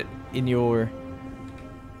split it in your,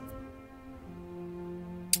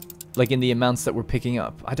 like, in the amounts that we're picking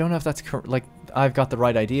up. I don't know if that's like I've got the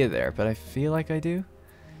right idea there, but I feel like I do.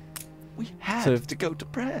 We have to go to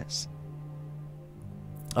press.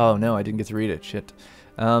 Oh no, I didn't get to read it. Shit.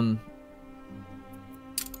 Yeah,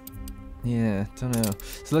 don't know.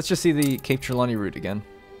 So let's just see the Cape Trelawney route again.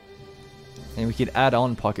 And we could add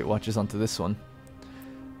on pocket watches onto this one.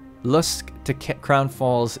 Lusk to Crown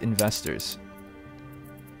Falls investors.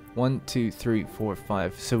 1, 2, 3, 4,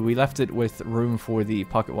 5. So we left it with room for the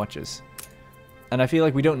pocket watches. And I feel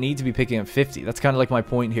like we don't need to be picking up 50. That's kind of like my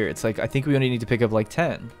point here. It's like, I think we only need to pick up like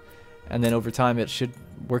 10. And then over time it should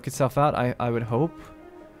work itself out, I would hope.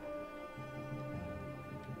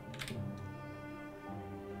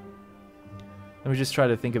 Let me just try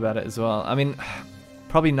to think about it as well. I mean,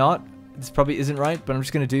 probably not. This probably isn't right, but I'm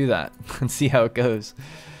just going to do that and see how it goes.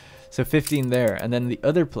 So 15 there, and then the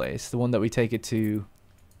other place, the one that we take it to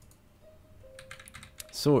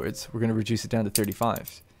swords, we're going to reduce it down to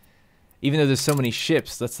 35. Even though there's so many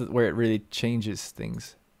ships, that's where it really changes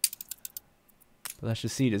things. But let's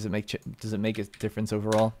just see, does it make a difference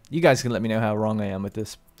overall? You guys can let me know how wrong I am with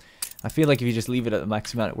this. I feel like if you just leave it at the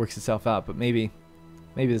max amount, it works itself out, but maybe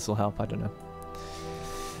this will help, I don't know.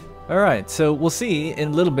 Alright, so we'll see in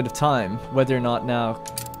a little bit of time whether or not now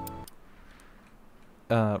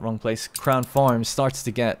wrong place, Crown Farms starts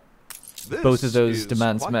to get both of those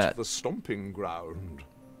demands met. The stomping ground.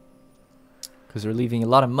 Because we're leaving a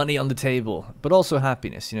lot of money on the table, but also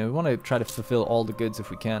happiness. You know, we want to try to fulfill all the goods if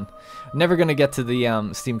we can. Never going to get to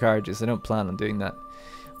the steam carriages. I don't plan on doing that.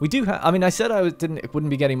 We do have. I mean, I said I wouldn't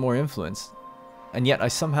be getting more influence, and yet I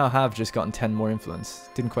somehow have just gotten 10 more influence.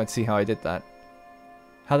 Didn't quite see how I did that.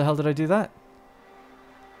 How the hell did I do that?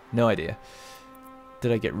 No idea.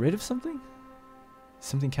 Did I get rid of something?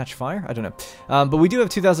 Something catch fire? I don't know. But we do have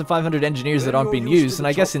 2,500 engineers that aren't being used, and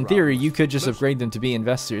I guess in theory you could just upgrade them to be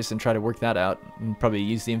investors and try to work that out and probably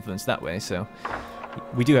use the influence that way. So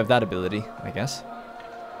we do have that ability, I guess.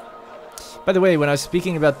 By the way, when I was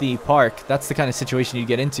speaking about the park, that's the kind of situation you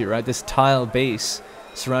get into, right? This tile base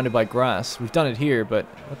surrounded by grass. We've done it here, but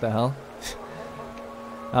what the hell?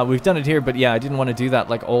 We've done it here, but yeah, I didn't want to do that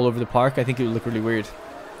like all over the park. I think it would look really weird.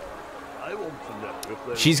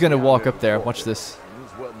 She's gonna walk up there. Watch this.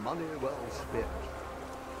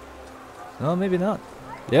 Oh, maybe not.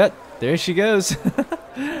 Yeah, there she goes.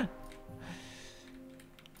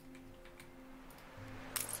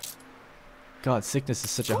 God, sickness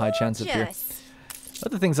is such a high chance up here.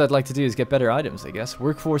 Other things I'd like to do is get better items, I guess.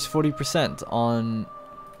 Workforce 40% on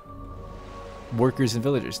workers and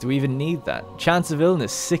villagers. Do we even need that? Chance of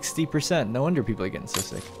illness 60%. No wonder people are getting so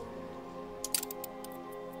sick.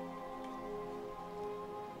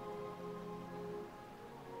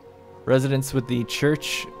 Residents with the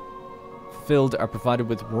church filled are provided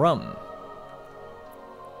with rum.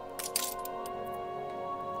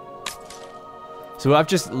 So I've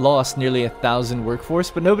just lost nearly 1,000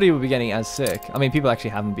 workforce, but nobody will be getting as sick. I mean, people actually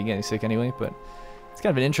haven't been getting sick anyway, but it's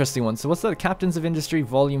kind of an interesting one. So what's that? Captains of Industry,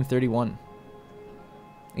 Volume 31.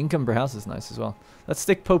 Income per house is nice as well. Let's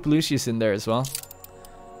stick Pope Lucius in there as well.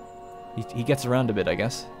 He gets around a bit, I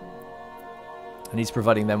guess. And he's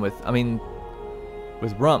providing them with, I mean,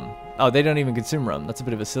 with rum. Oh, they don't even consume rum. That's a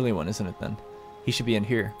bit of a silly one, isn't it, then? He should be in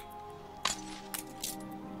here.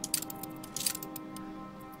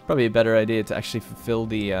 Probably a better idea to actually fulfill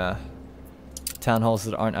the town halls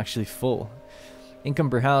that aren't actually full. Income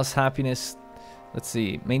per house, happiness. Let's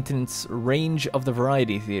see. Maintenance range of the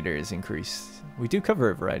variety theater is increased. We do cover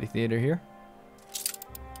a variety theater here.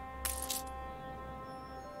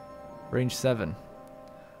 Range 7.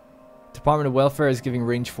 Department of Welfare is giving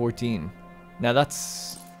range 14. Now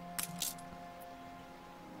that's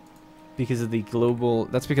because of the global,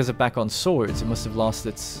 that's because of back on swords. It must have lost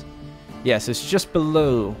its, yeah, so it's just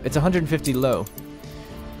below, it's 150 low.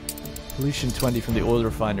 Pollution 20 from the oil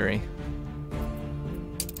refinery.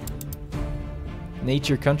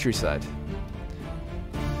 Nature countryside.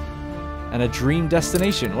 And a dream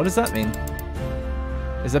destination. What does that mean?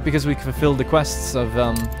 Is that because we fulfilled the quests of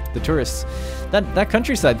the tourists? That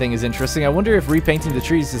countryside thing is interesting. I wonder if repainting the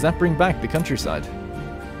trees, does that bring back the countryside?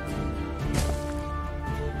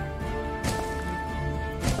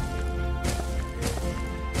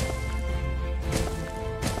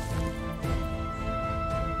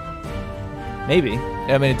 Maybe.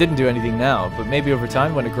 I mean, it didn't do anything now, but maybe over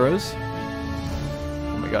time when it grows.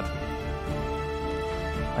 Oh my god.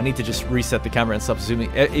 I need to just reset the camera and stop zooming.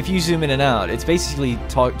 If you zoom in and out, it's basically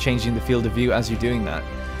changing the field of view as you're doing that.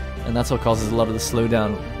 And that's what causes a lot of the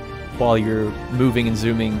slowdown while you're moving and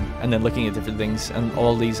zooming and then looking at different things. And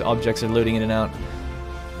all these objects are loading in and out.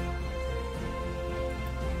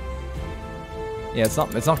 Yeah, it's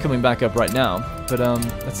not coming back up right now. But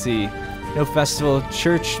let's see. No festival,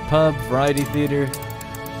 church, pub, variety theater.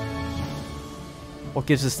 What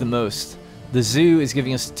gives us the most? The zoo is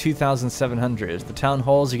giving us 2,700. The town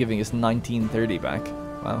halls are giving us 1,930 back.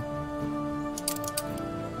 Wow.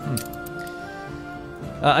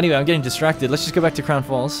 Anyway, I'm getting distracted. Let's just go back to Crown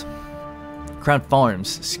Falls. Crown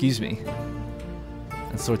Farms, excuse me.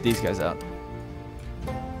 And sort these guys out.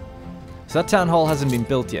 So that town hall hasn't been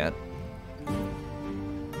built yet.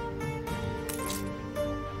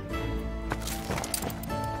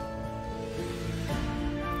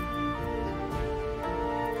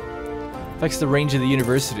 Affects the range of the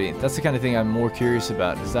university. That's the kind of thing I'm more curious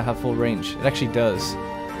about. Does that have full range? It actually does.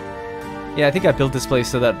 Yeah, I think I built this place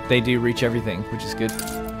so that they do reach everything, which is good.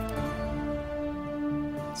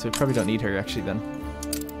 So we probably don't need her actually then.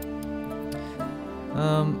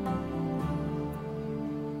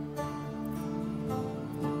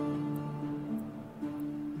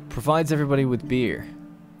 Provides everybody with beer.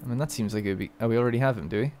 I mean, that seems like it would be... Oh, we already have him,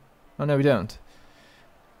 do we? Oh, no, we don't.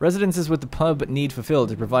 Residences with the pub need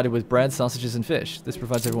fulfilled are provided with bread, sausages, and fish. This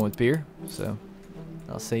provides everyone with beer, so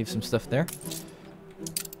I'll save some stuff there.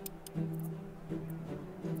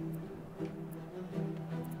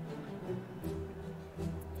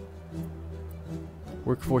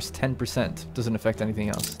 Workforce 10%. Doesn't affect anything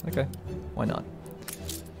else. Okay, why not?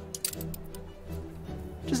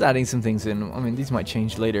 Just adding some things in. I mean, these might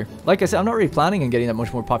change later. Like I said, I'm not really planning on getting that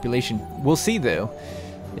much more population. We'll see, though.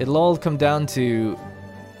 It'll all come down to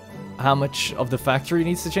how much of the factory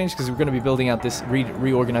needs to change, because we're going to be building out this,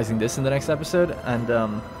 reorganizing this in the next episode,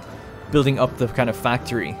 and building up the kind of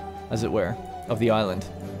factory, as it were, of the island.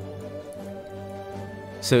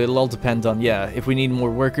 So it'll all depend on, yeah, if we need more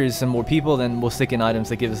workers and more people, then we'll stick in items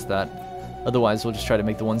that give us that. Otherwise, we'll just try to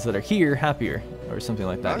make the ones that are here happier, or something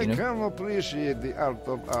like that, you know? I can appreciate the art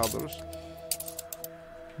of others.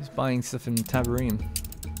 He's buying stuff in Tabarim.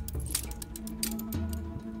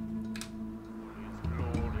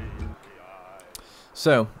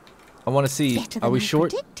 So, I want to see, are we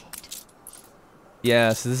short?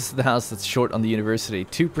 Yeah, so this is the house that's short on the university.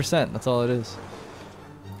 2%, that's all it is.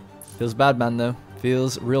 Feels bad, man, though.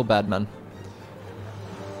 Feels real bad, man.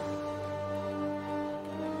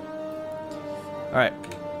 Alright.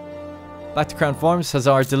 Back to Crown Farms. Has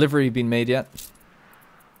our delivery been made yet?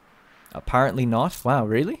 Apparently not. Wow,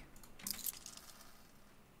 really?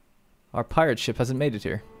 Our pirate ship hasn't made it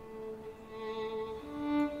here.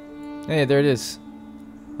 Hey, there it is.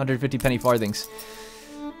 150 penny farthings.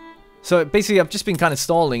 So basically I've just been kind of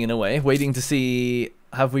stalling in a way, waiting to see,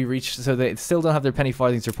 have we reached, so they still don't have their penny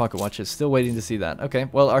farthings or pocket watches, still waiting to see that. Okay,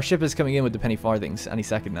 well our ship is coming in with the penny farthings any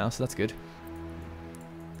second now, so that's good.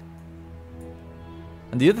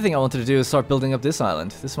 And the other thing I wanted to do is start building up this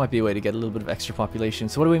island. This might be a way to get a little bit of extra population.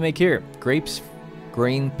 So what do we make here? Grapes,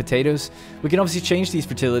 grain, potatoes. We can obviously change these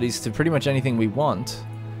fertilities to pretty much anything we want.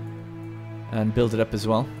 And build it up as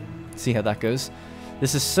well. See how that goes.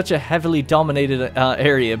 This is such a heavily dominated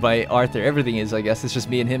area by Arthur. Everything is, I guess. It's just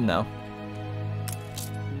me and him now.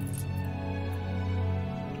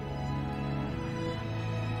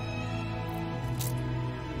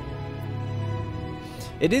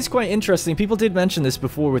 It is quite interesting. People did mention this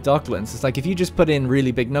before with Docklands. It's like if you just put in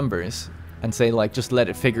really big numbers and say like just let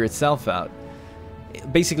it figure itself out.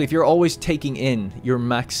 Basically, if you're always taking in your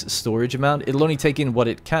max storage amount, it'll only take in what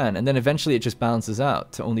it can, and then eventually it just balances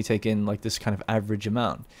out to only take in like this kind of average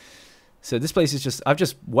amount. So this place is just, I've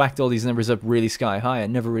just whacked all these numbers up really sky high. I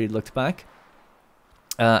never really looked back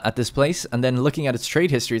at this place, and then looking at its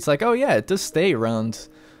trade history, it's like, oh yeah, it does stay around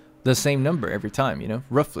the same number every time, you know,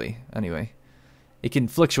 roughly, anyway. It can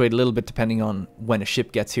fluctuate a little bit depending on when a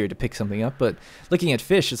ship gets here to pick something up, but looking at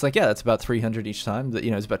fish, it's like, yeah, that's about 300 each time. That,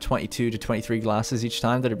 you know, it's about 22 to 23 glasses each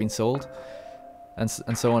time that are being sold, and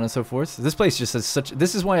so on and so forth. So this place just has such.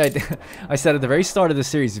 This is why I said at the very start of the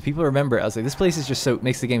series, if people remember, I was like, this place is just so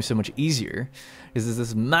makes the game so much easier. Is there's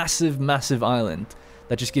this massive island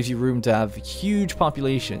that just gives you room to have huge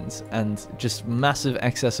populations and just massive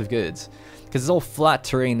excess of goods, because it's all flat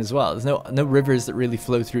terrain as well. There's no rivers that really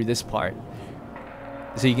flow through this part.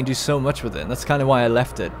 So you can do so much with it, and that's kind of why I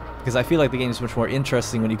left it. Because I feel like the game is much more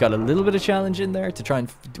interesting when you've got a little bit of challenge in there to try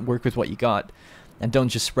and work with what you got. And don't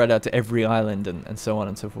just spread out to every island and so on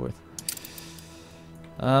and so forth.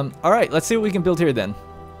 Alright, let's see what we can build here then.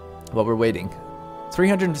 While we're waiting.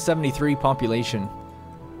 373 population.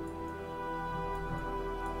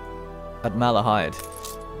 At Malahide.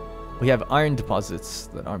 We have iron deposits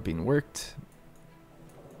that aren't being worked.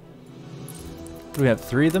 Do we have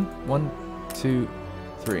 3 of them? 1, 2,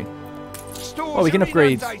 3. Oh, we can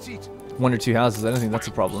upgrade 1 or 2 houses. I don't think that's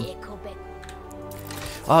a problem.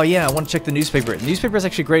 Oh yeah, I want to check the newspaper. The newspaper is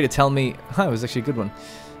actually great at telling me... Huh, it was actually a good one.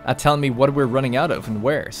 At telling me what we're running out of and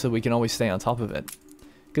where, so we can always stay on top of it.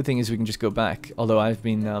 Good thing is we can just go back. Although I've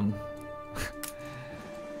been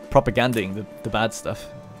propaganding the bad stuff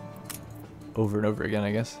over and over again,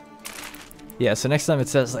 I guess. Yeah, so next time it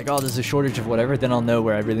says like, oh, there's a shortage of whatever, then I'll know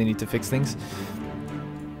where I really need to fix things.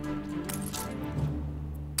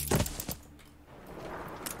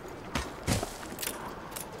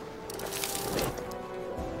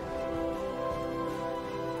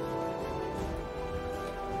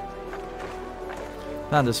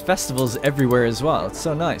 Man, there's festivals everywhere as well. It's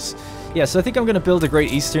so nice. Yeah, so I think I'm going to build a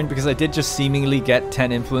Great Eastern because I did just seemingly get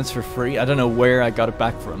 10 influence for free. I don't know where I got it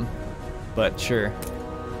back from, but sure.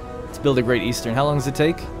 Let's build a Great Eastern. How long does it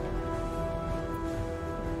take?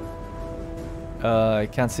 I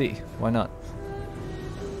can't see. Why not?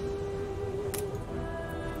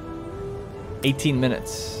 18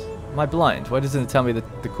 minutes. Am I blind? Why doesn't it tell me the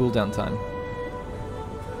cooldown time?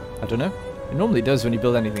 I don't know. It normally does when you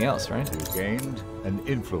build anything else, right? You gained an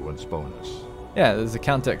influence bonus. Yeah, there's a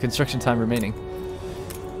counter. Construction time remaining.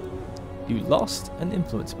 You lost an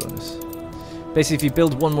influence bonus. Basically, if you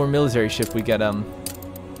build one more military ship, we get an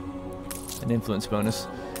influence bonus.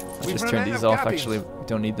 I'll just turn these off. Actually, we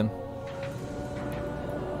don't need them.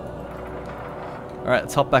 All right,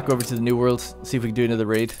 let's hop back over to the New World. See if we can do another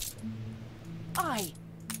raid. Aye.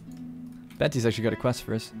 Betty's actually got a quest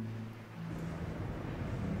for us.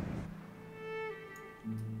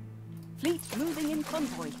 Fleet moving in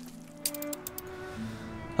convoy.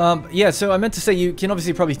 Yeah, so I meant to say, you can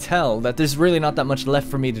obviously probably tell that there's really not that much left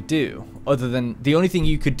for me to do, other than the only thing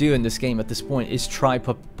you could do in this game at this point is try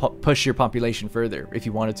push your population further if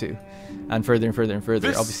you wanted to, and further and further and further.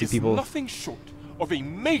 This Obviously, is people nothing short of a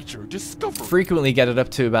major discovery. frequently get it up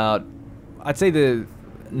to about, I'd say the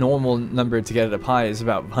normal number to get it up high is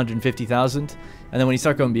about 150,000, and then when you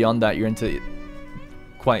start going beyond that, you're into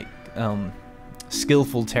quite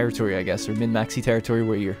skillful territory, I guess, or min-maxy territory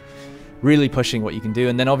where you're really pushing what you can do.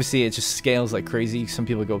 And then obviously it just scales like crazy. Some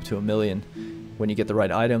people go up to 1 million when you get the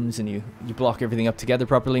right items and you block everything up together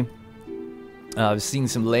properly. I've seen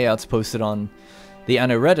some layouts posted on the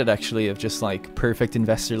Anno Reddit actually of just like perfect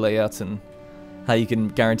investor layouts and how you can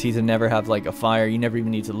guarantee to never have like a fire. You never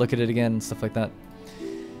even need to look at it again and stuff like that.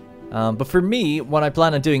 But for me, what I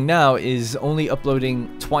plan on doing now is only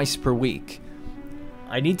uploading twice per week.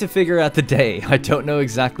 I need to figure out the day. I don't know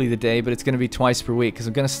exactly the day, but it's going to be twice per week because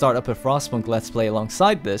I'm going to start up a Frostpunk Let's Play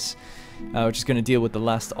alongside this, which is going to deal with the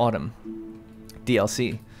Last Autumn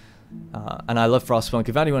DLC. And I love Frostpunk.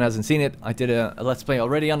 If anyone hasn't seen it, I did a Let's Play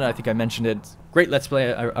already on it. I think I mentioned it. Great Let's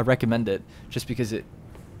Play. I recommend it just because it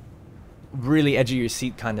really edge of your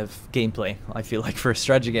seat kind of gameplay, I feel like, for a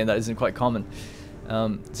strategy game that isn't quite common.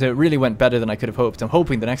 So it really went better than I could have hoped. I'm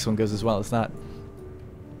hoping the next one goes as well as that.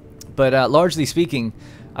 But largely speaking,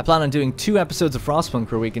 I plan on doing 2 episodes of Frostpunk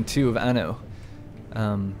per week and 2 of Anno.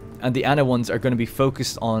 And the Anno ones are going to be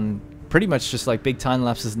focused on pretty much just like big time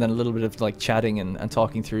lapses and then a little bit of like chatting and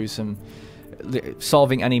talking through some...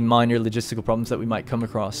 solving any minor logistical problems that we might come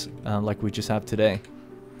across, like we just have today.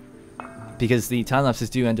 Because the time lapses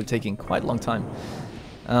do end up taking quite a long time.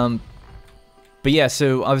 But yeah,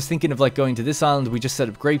 so I was thinking of like going to this island. We just set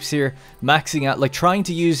up grapes here, maxing out, like trying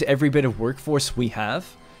to use every bit of workforce we have.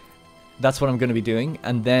 That's what I'm going to be doing,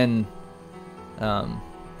 and then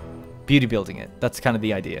beauty building it. That's kind of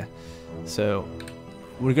the idea. So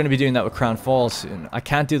we're going to be doing that with Crown Falls soon. I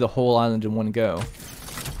can't do the whole island in one go.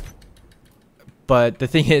 But the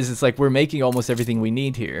thing is, it's like we're making almost everything we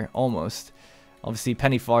need here. Almost. Obviously,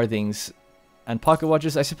 penny farthings and pocket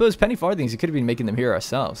watches. I suppose penny farthings, we could have been making them here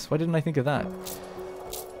ourselves. Why didn't I think of that?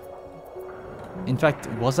 In fact,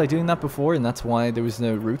 was I doing that before and that's why there was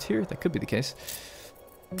no route here? That could be the case.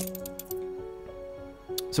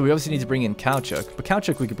 So we obviously need to bring in Caoutchouc, but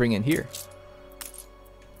Caoutchouc we could bring in here.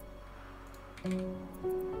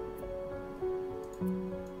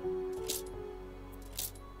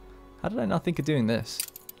 How did I not think of doing this?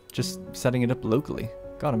 Just setting it up locally.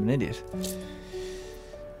 God, I'm an idiot.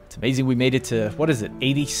 It's amazing we made it to, what is it,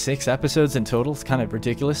 86 episodes in total? It's kind of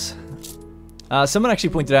ridiculous. Someone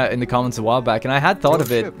actually pointed out in the comments a while back, and I had thought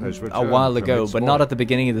of it a while ago, but not at the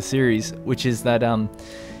beginning of the series, which is that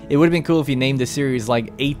it would have been cool if you named the series like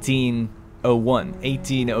 1801,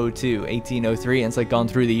 1802, 1803, and it's like gone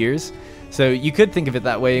through the years. So you could think of it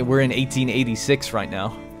that way. We're in 1886 right now,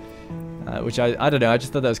 which I don't know, I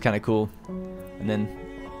just thought that was kind of cool. And then,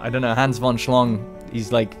 I don't know, Hans von Schlong,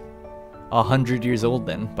 he's like 100 years old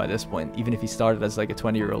then by this point, even if he started as like a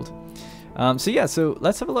 20-year-old. So yeah, so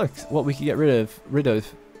let's have a look what we can get rid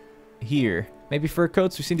of here. Maybe fur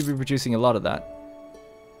coats, we seem to be producing a lot of that.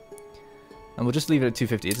 And we'll just leave it at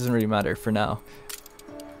 250, it doesn't really matter for now.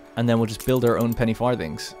 And then we'll just build our own penny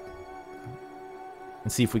farthings.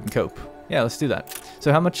 And see if we can cope. Yeah, let's do that.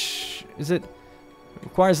 So how much is it? It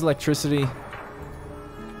requires electricity.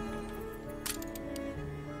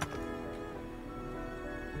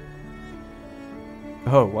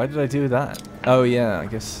 Oh, why did I do that? Oh yeah, I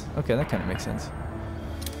guess. Okay, that kind of makes sense.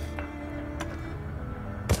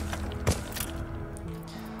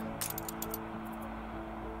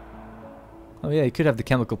 Oh yeah, you could have the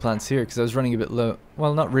chemical plants here because I was running a bit low.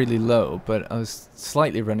 Well, not really low, but I was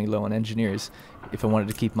slightly running low on engineers if I wanted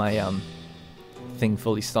to keep my thing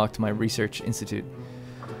fully stocked, my research institute.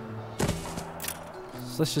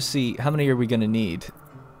 So let's just see, how many are we going to need?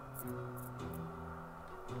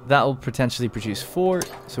 That will potentially produce 4,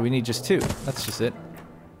 so we need just 2. That's just it.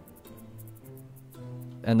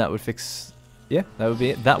 And that would fix... Yeah, that would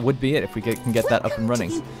be it. That would be it if we can get that up and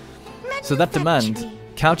running. So that demand,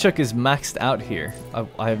 Cowchuck is maxed out here.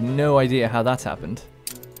 I have no idea how that's happened.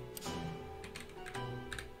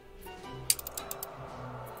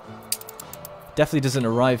 Definitely doesn't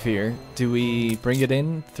arrive here. Do we bring it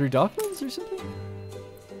in through Docklands or something?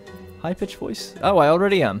 High pitch voice? Oh, I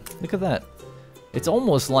already am. Look at that. It's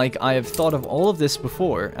almost like I have thought of all of this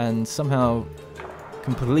before and somehow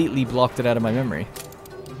completely blocked it out of my memory.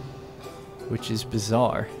 Which is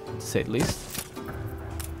bizarre, to say the least.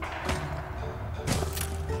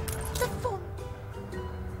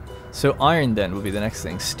 So iron then would be the next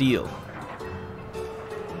thing. Steel.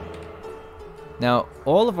 Now,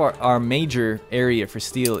 all of our major area for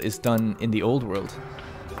steel is done in the old world.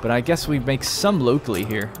 But I guess we make some locally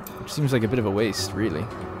here, which seems like a bit of a waste, really.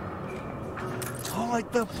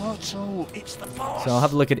 Hide the bottle. It's the boss. So I'll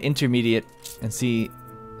have a look at intermediate and see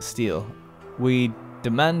steel. We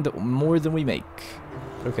demand more than we make.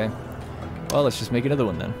 Okay. Well, let's just make another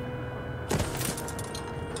one then.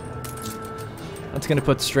 That's going to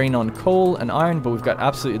put strain on coal and iron, but we've got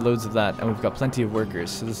absolutely loads of that, and we've got plenty of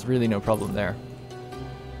workers, so there's really no problem there.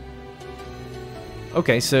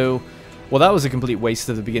 Okay, so... Well, that was a complete waste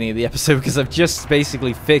of the beginning of the episode, because I've just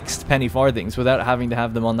basically fixed penny farthings without having to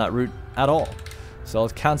have them on that route at all. So I'll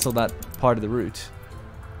cancel that part of the route.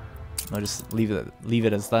 I'll just leave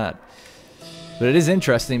it as that. But it is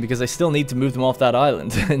interesting, because I still need to move them off that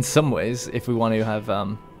island, in some ways, if we want to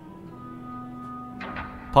have...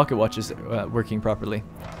 pocket watches working properly.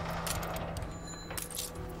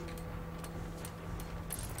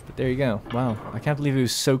 But there you go. Wow, I can't believe it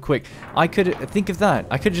was so quick. I could think of that.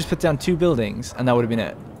 I could just put down 2 buildings and that would have been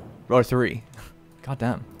it. Or 3. God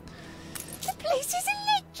damn. The place is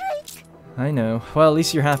electric. I know. Well, at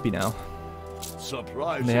least you're happy now.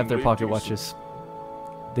 Surprisingly They have their pocket decent. watches.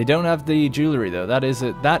 They don't have the jewelry though. That is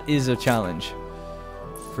a challenge.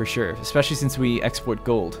 For sure. Especially since we export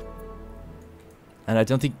gold. And I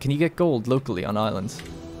don't think... Can you get gold locally on islands?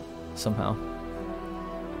 Somehow.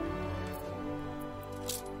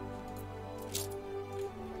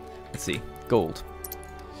 Let's see. Gold.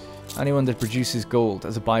 Anyone that produces gold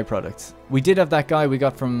as a byproduct. We did have that guy we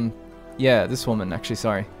got from... Yeah, this woman, actually,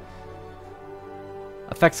 sorry.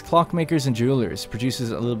 Affects clockmakers and jewelers.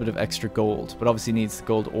 Produces a little bit of extra gold, but obviously needs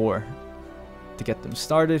gold ore to get them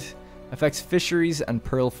started. Affects fisheries and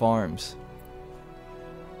pearl farms.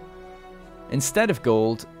 Instead of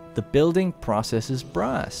gold, the building processes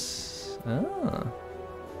brass. Ah.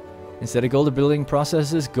 Instead of gold, the building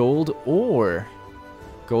processes gold ore.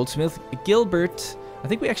 Goldsmith Gilbert. I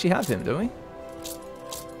think we actually have him, don't we?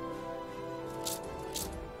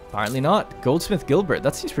 Apparently not. Goldsmith Gilbert.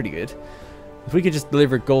 That seems pretty good. If we could just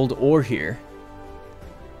deliver gold ore here,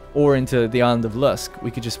 or into the island of Lusk,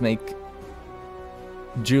 we could just make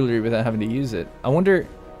jewelry without having to use it. I wonder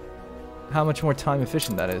how much more time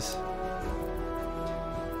efficient that is.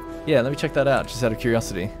 Yeah, let me check that out, just out of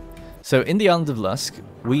curiosity. So, in the island of Lusk,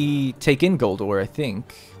 we take in gold ore, I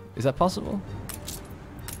think. Is that possible?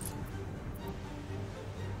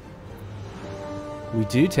 We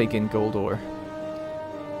do take in gold ore.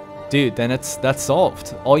 Dude, then that's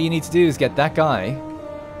solved. All you need to do is get that guy,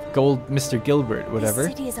 Gold Mr. Gilbert, whatever,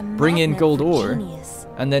 bring in gold ore,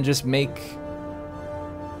 and then just make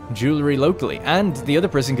jewelry locally. And the other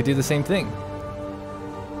person could do the same thing.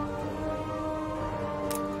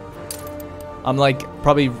 I'm like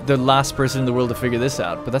probably the last person in the world to figure this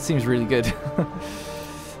out, but that seems really good.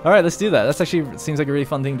 Alright, let's do that. That's actually seems like a really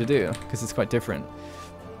fun thing to do, because it's quite different.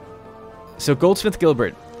 So Goldsmith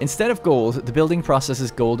Gilbert, instead of gold, the building processes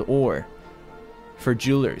gold ore for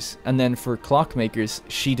jewelers, and then for clockmakers,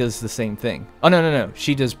 she does the same thing. Oh, no,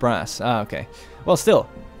 she does brass. Ah, okay. Well, still,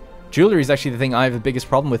 jewelry is actually the thing I have the biggest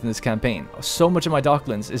problem with in this campaign. So much of my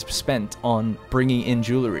docklands is spent on bringing in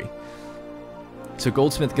jewelry. So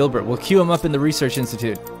Goldsmith Gilbert, we'll queue him up in the Research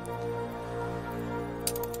Institute.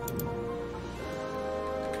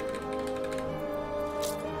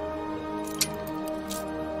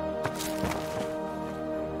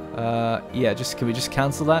 Yeah, can we just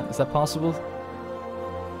cancel that? Is that possible?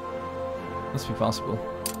 Must be possible.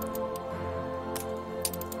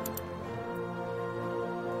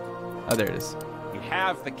 Oh, there it is. We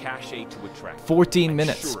have the cachet to attract. 14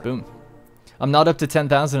 minutes. Sure. Boom. I'm not up to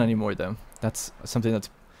 10,000 anymore, though. That's something that's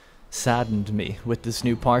saddened me with this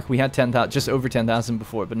new park. We had 10,000, just over 10,000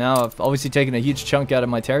 before, but now I've obviously taken a huge chunk out of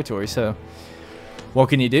my territory, so what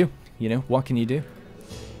can you do? You know, what can you do?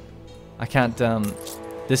 I can't,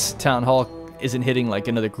 this town hall isn't hitting like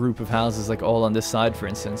another group of houses like all on this side, for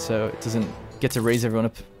instance, so it doesn't get to raise everyone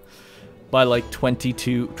up by like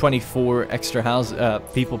 24 extra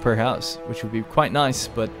people per house, which would be quite nice,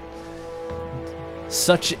 but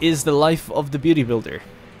such is the life of the beauty builder.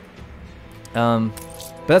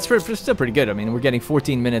 But that's still pretty good. I mean, we're getting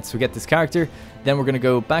 14 minutes to get this character. Then we're going to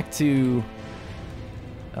go back to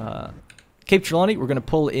Cape Trelawney. We're going to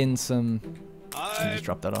pull in some... Let me just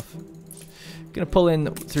drop that off. Going to pull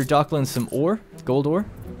in through Docklands some ore, gold ore.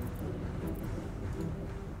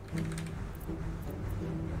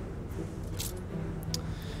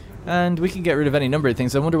 And we can get rid of any number of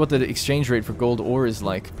things. I wonder what the exchange rate for gold ore is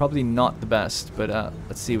like. Probably not the best, but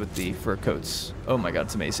let's see with the fur coats. Oh my god,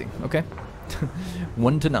 it's amazing. Okay.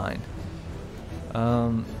 1 to 9.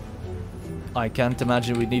 I can't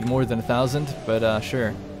imagine we'd need more than 1,000, but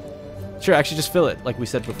sure. Sure, actually just fill it, like we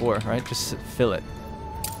said before, right? Just fill it.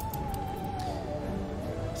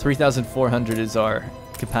 3,400 is our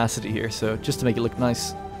capacity here, so just to make it look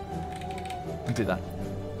nice, I'll do that.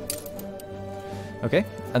 Okay,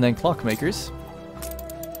 and then clockmakers.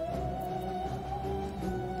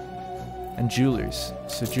 And jewelers.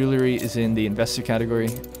 So jewelry is in the investor category.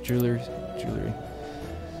 Jewelry.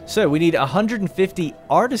 So we need 150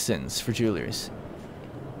 artisans for jewelers.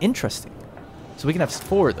 Interesting. So we can have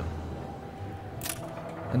 4 of them.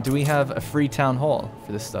 And do we have a free town hall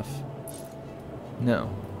for this stuff? No.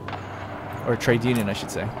 Or a trade union, I should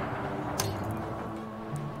say.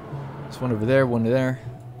 There's one over there, one there.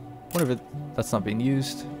 Wonder if that's not being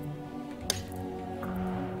used.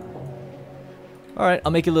 Alright,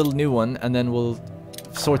 I'll make a little new one, and then we'll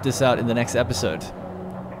sort this out in the next episode.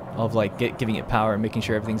 Of like giving it power and making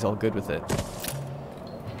sure everything's all good with it.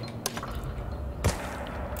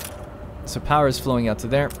 So power is flowing out to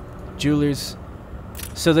there. Jewelers.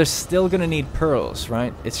 So they're still gonna need pearls,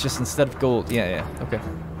 right? It's just instead of gold. Yeah, okay.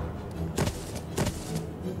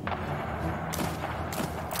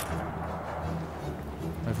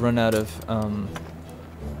 I've run out of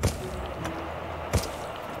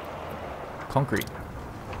concrete.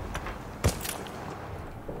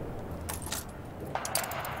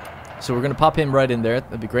 So we're going to pop him right in there.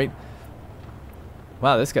 That'd be great.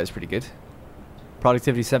 Wow, this guy's pretty good.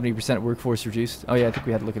 Productivity 70%, workforce reduced. Oh yeah, I think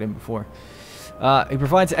we had to look at him before. He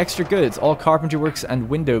provides extra goods. All carpentry works and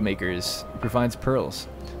window makers. He provides pearls.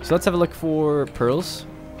 So let's have a look for pearls.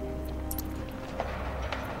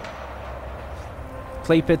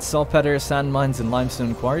 Clay pits, saltpeter, sand mines, and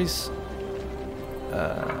limestone quarries.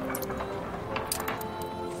 And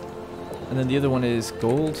then the other one is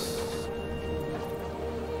gold.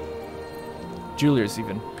 Jewelers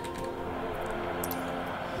even.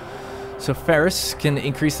 So ferrous can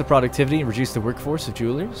increase the productivity and reduce the workforce of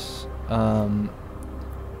jewelers.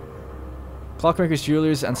 Clockmakers,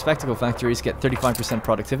 jewelers, and spectacle factories get 35%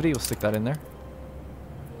 productivity. We'll stick that in there.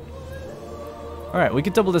 Alright, we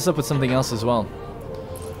could double this up with something else as well.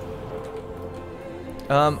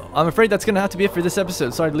 I'm afraid that's going to have to be it for this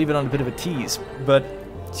episode. Sorry to leave it on a bit of a tease. But,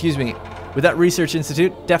 excuse me, with that research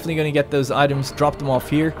institute, definitely going to get those items, drop them off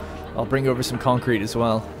here. I'll bring over some concrete as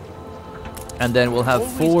well. And then we'll have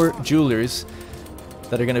 4 jewelers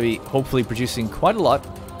that are going to be hopefully producing quite a lot.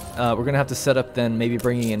 We're going to have to set up then maybe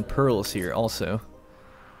bringing in pearls here also.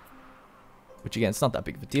 Which again, it's not that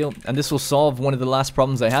big of a deal. And this will solve one of the last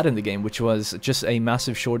problems I had in the game, which was just a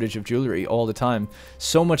massive shortage of jewelry all the time.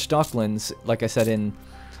 So much Docklands, like I said in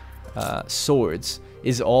Swords,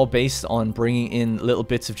 is all based on bringing in little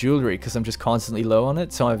bits of jewelry because I'm just constantly low on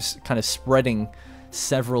it. So I was kind of spreading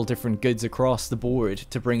several different goods across the board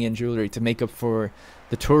to bring in jewelry to make up for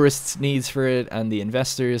the tourists' needs for it and the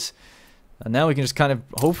investors. And now we can just kind of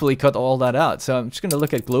hopefully cut all that out. So I'm just going to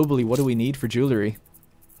look at globally, what do we need for jewelry?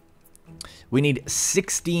 We need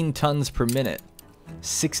 16 tons per minute.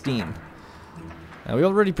 16. Now we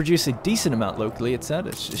already produce a decent amount locally, it said.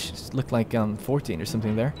 It just looked like 14 or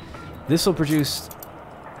something there. This will produce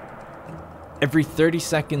every 30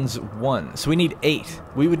 seconds 1. So we need 8.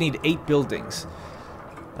 We would need 8 buildings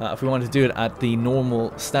if we wanted to do it at the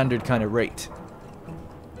normal standard kind of rate.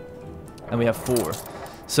 And we have 4.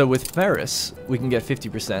 So with Ferris, we can get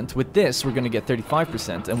 50%. With this, we're going to get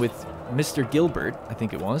 35%. And with Mr. Gilbert, I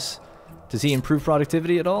think it was, does he improve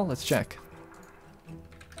productivity at all? Let's check.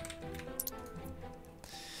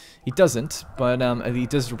 He doesn't, but he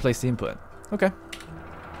does replace the input. Okay.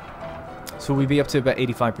 So we'd be up to about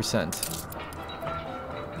 85%.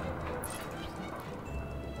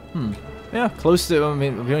 Yeah, close to, I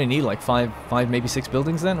mean, we only need like 5, maybe 6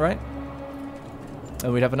 buildings then, right?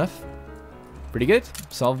 And we'd have enough. Pretty good.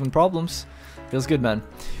 Solving problems. Feels good, man.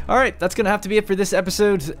 Alright, that's going to have to be it for this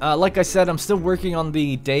episode. Like I said, I'm still working on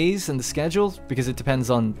the days and the schedule because it depends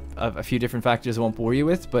on a few different factors I won't bore you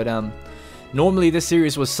with. But normally this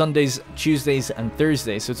series was Sundays, Tuesdays, and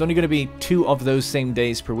Thursdays. So it's only going to be 2 of those same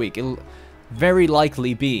days per week. It'll very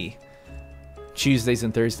likely be Tuesdays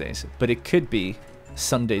and Thursdays. But it could be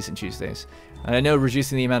Sundays and Tuesdays. And I know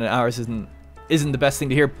reducing the amount of hours isn't isn't the best thing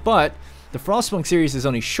to hear, but the Frostpunk series is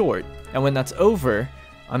only short, and when that's over,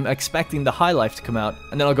 I'm expecting the High Life to come out,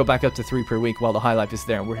 and then I'll go back up to 3 per week while the High Life is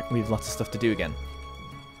there, and we have lots of stuff to do again.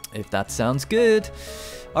 If that sounds good.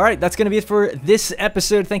 Alright, that's going to be it for this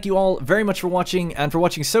episode. Thank you all very much for watching, and for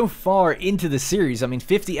watching so far into the series. I mean,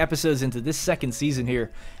 50 episodes into this second season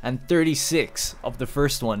here, and 36 of the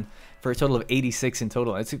first one, for a total of 86 in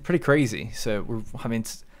total. It's pretty crazy. So, I mean,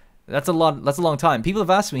 that's a long time. People have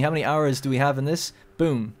asked me, how many hours do we have in this?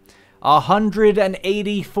 Boom.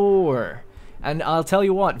 184. And I'll tell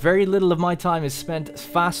you what, very little of my time is spent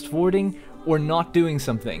fast forwarding or not doing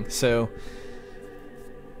something. So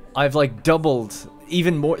I've like doubled,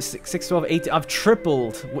 even more, 6, 12, 18, I've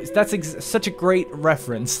tripled. That's such a great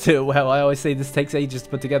reference to how I always say this takes ages to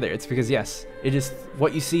put together. It's because, yes, it is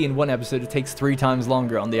what you see in one episode, it takes 3 times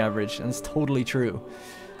longer on the average, and it's totally true.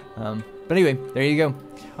 But anyway, there you go.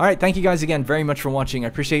 Alright, thank you guys again very much for watching. I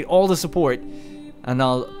appreciate all the support. And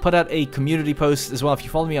I'll put out a community post as well. If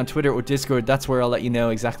you follow me on Twitter or Discord, that's where I'll let you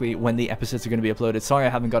know exactly when the episodes are going to be uploaded. Sorry I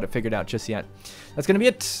haven't got it figured out just yet. That's going to be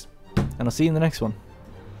it. And I'll see you in the next one.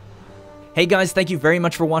 Hey guys, thank you very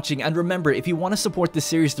much for watching, and remember, if you want to support this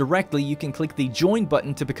series directly, you can click the join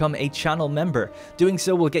button to become a channel member. Doing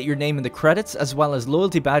so will get your name in the credits, as well as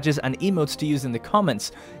loyalty badges and emotes to use in the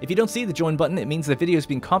comments. If you don't see the join button, it means the video has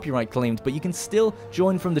been copyright claimed, but you can still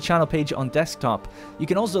join from the channel page on desktop. You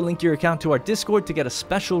can also link your account to our Discord to get a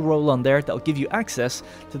special role on there that'll give you access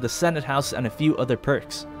to the Senate House and a few other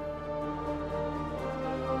perks.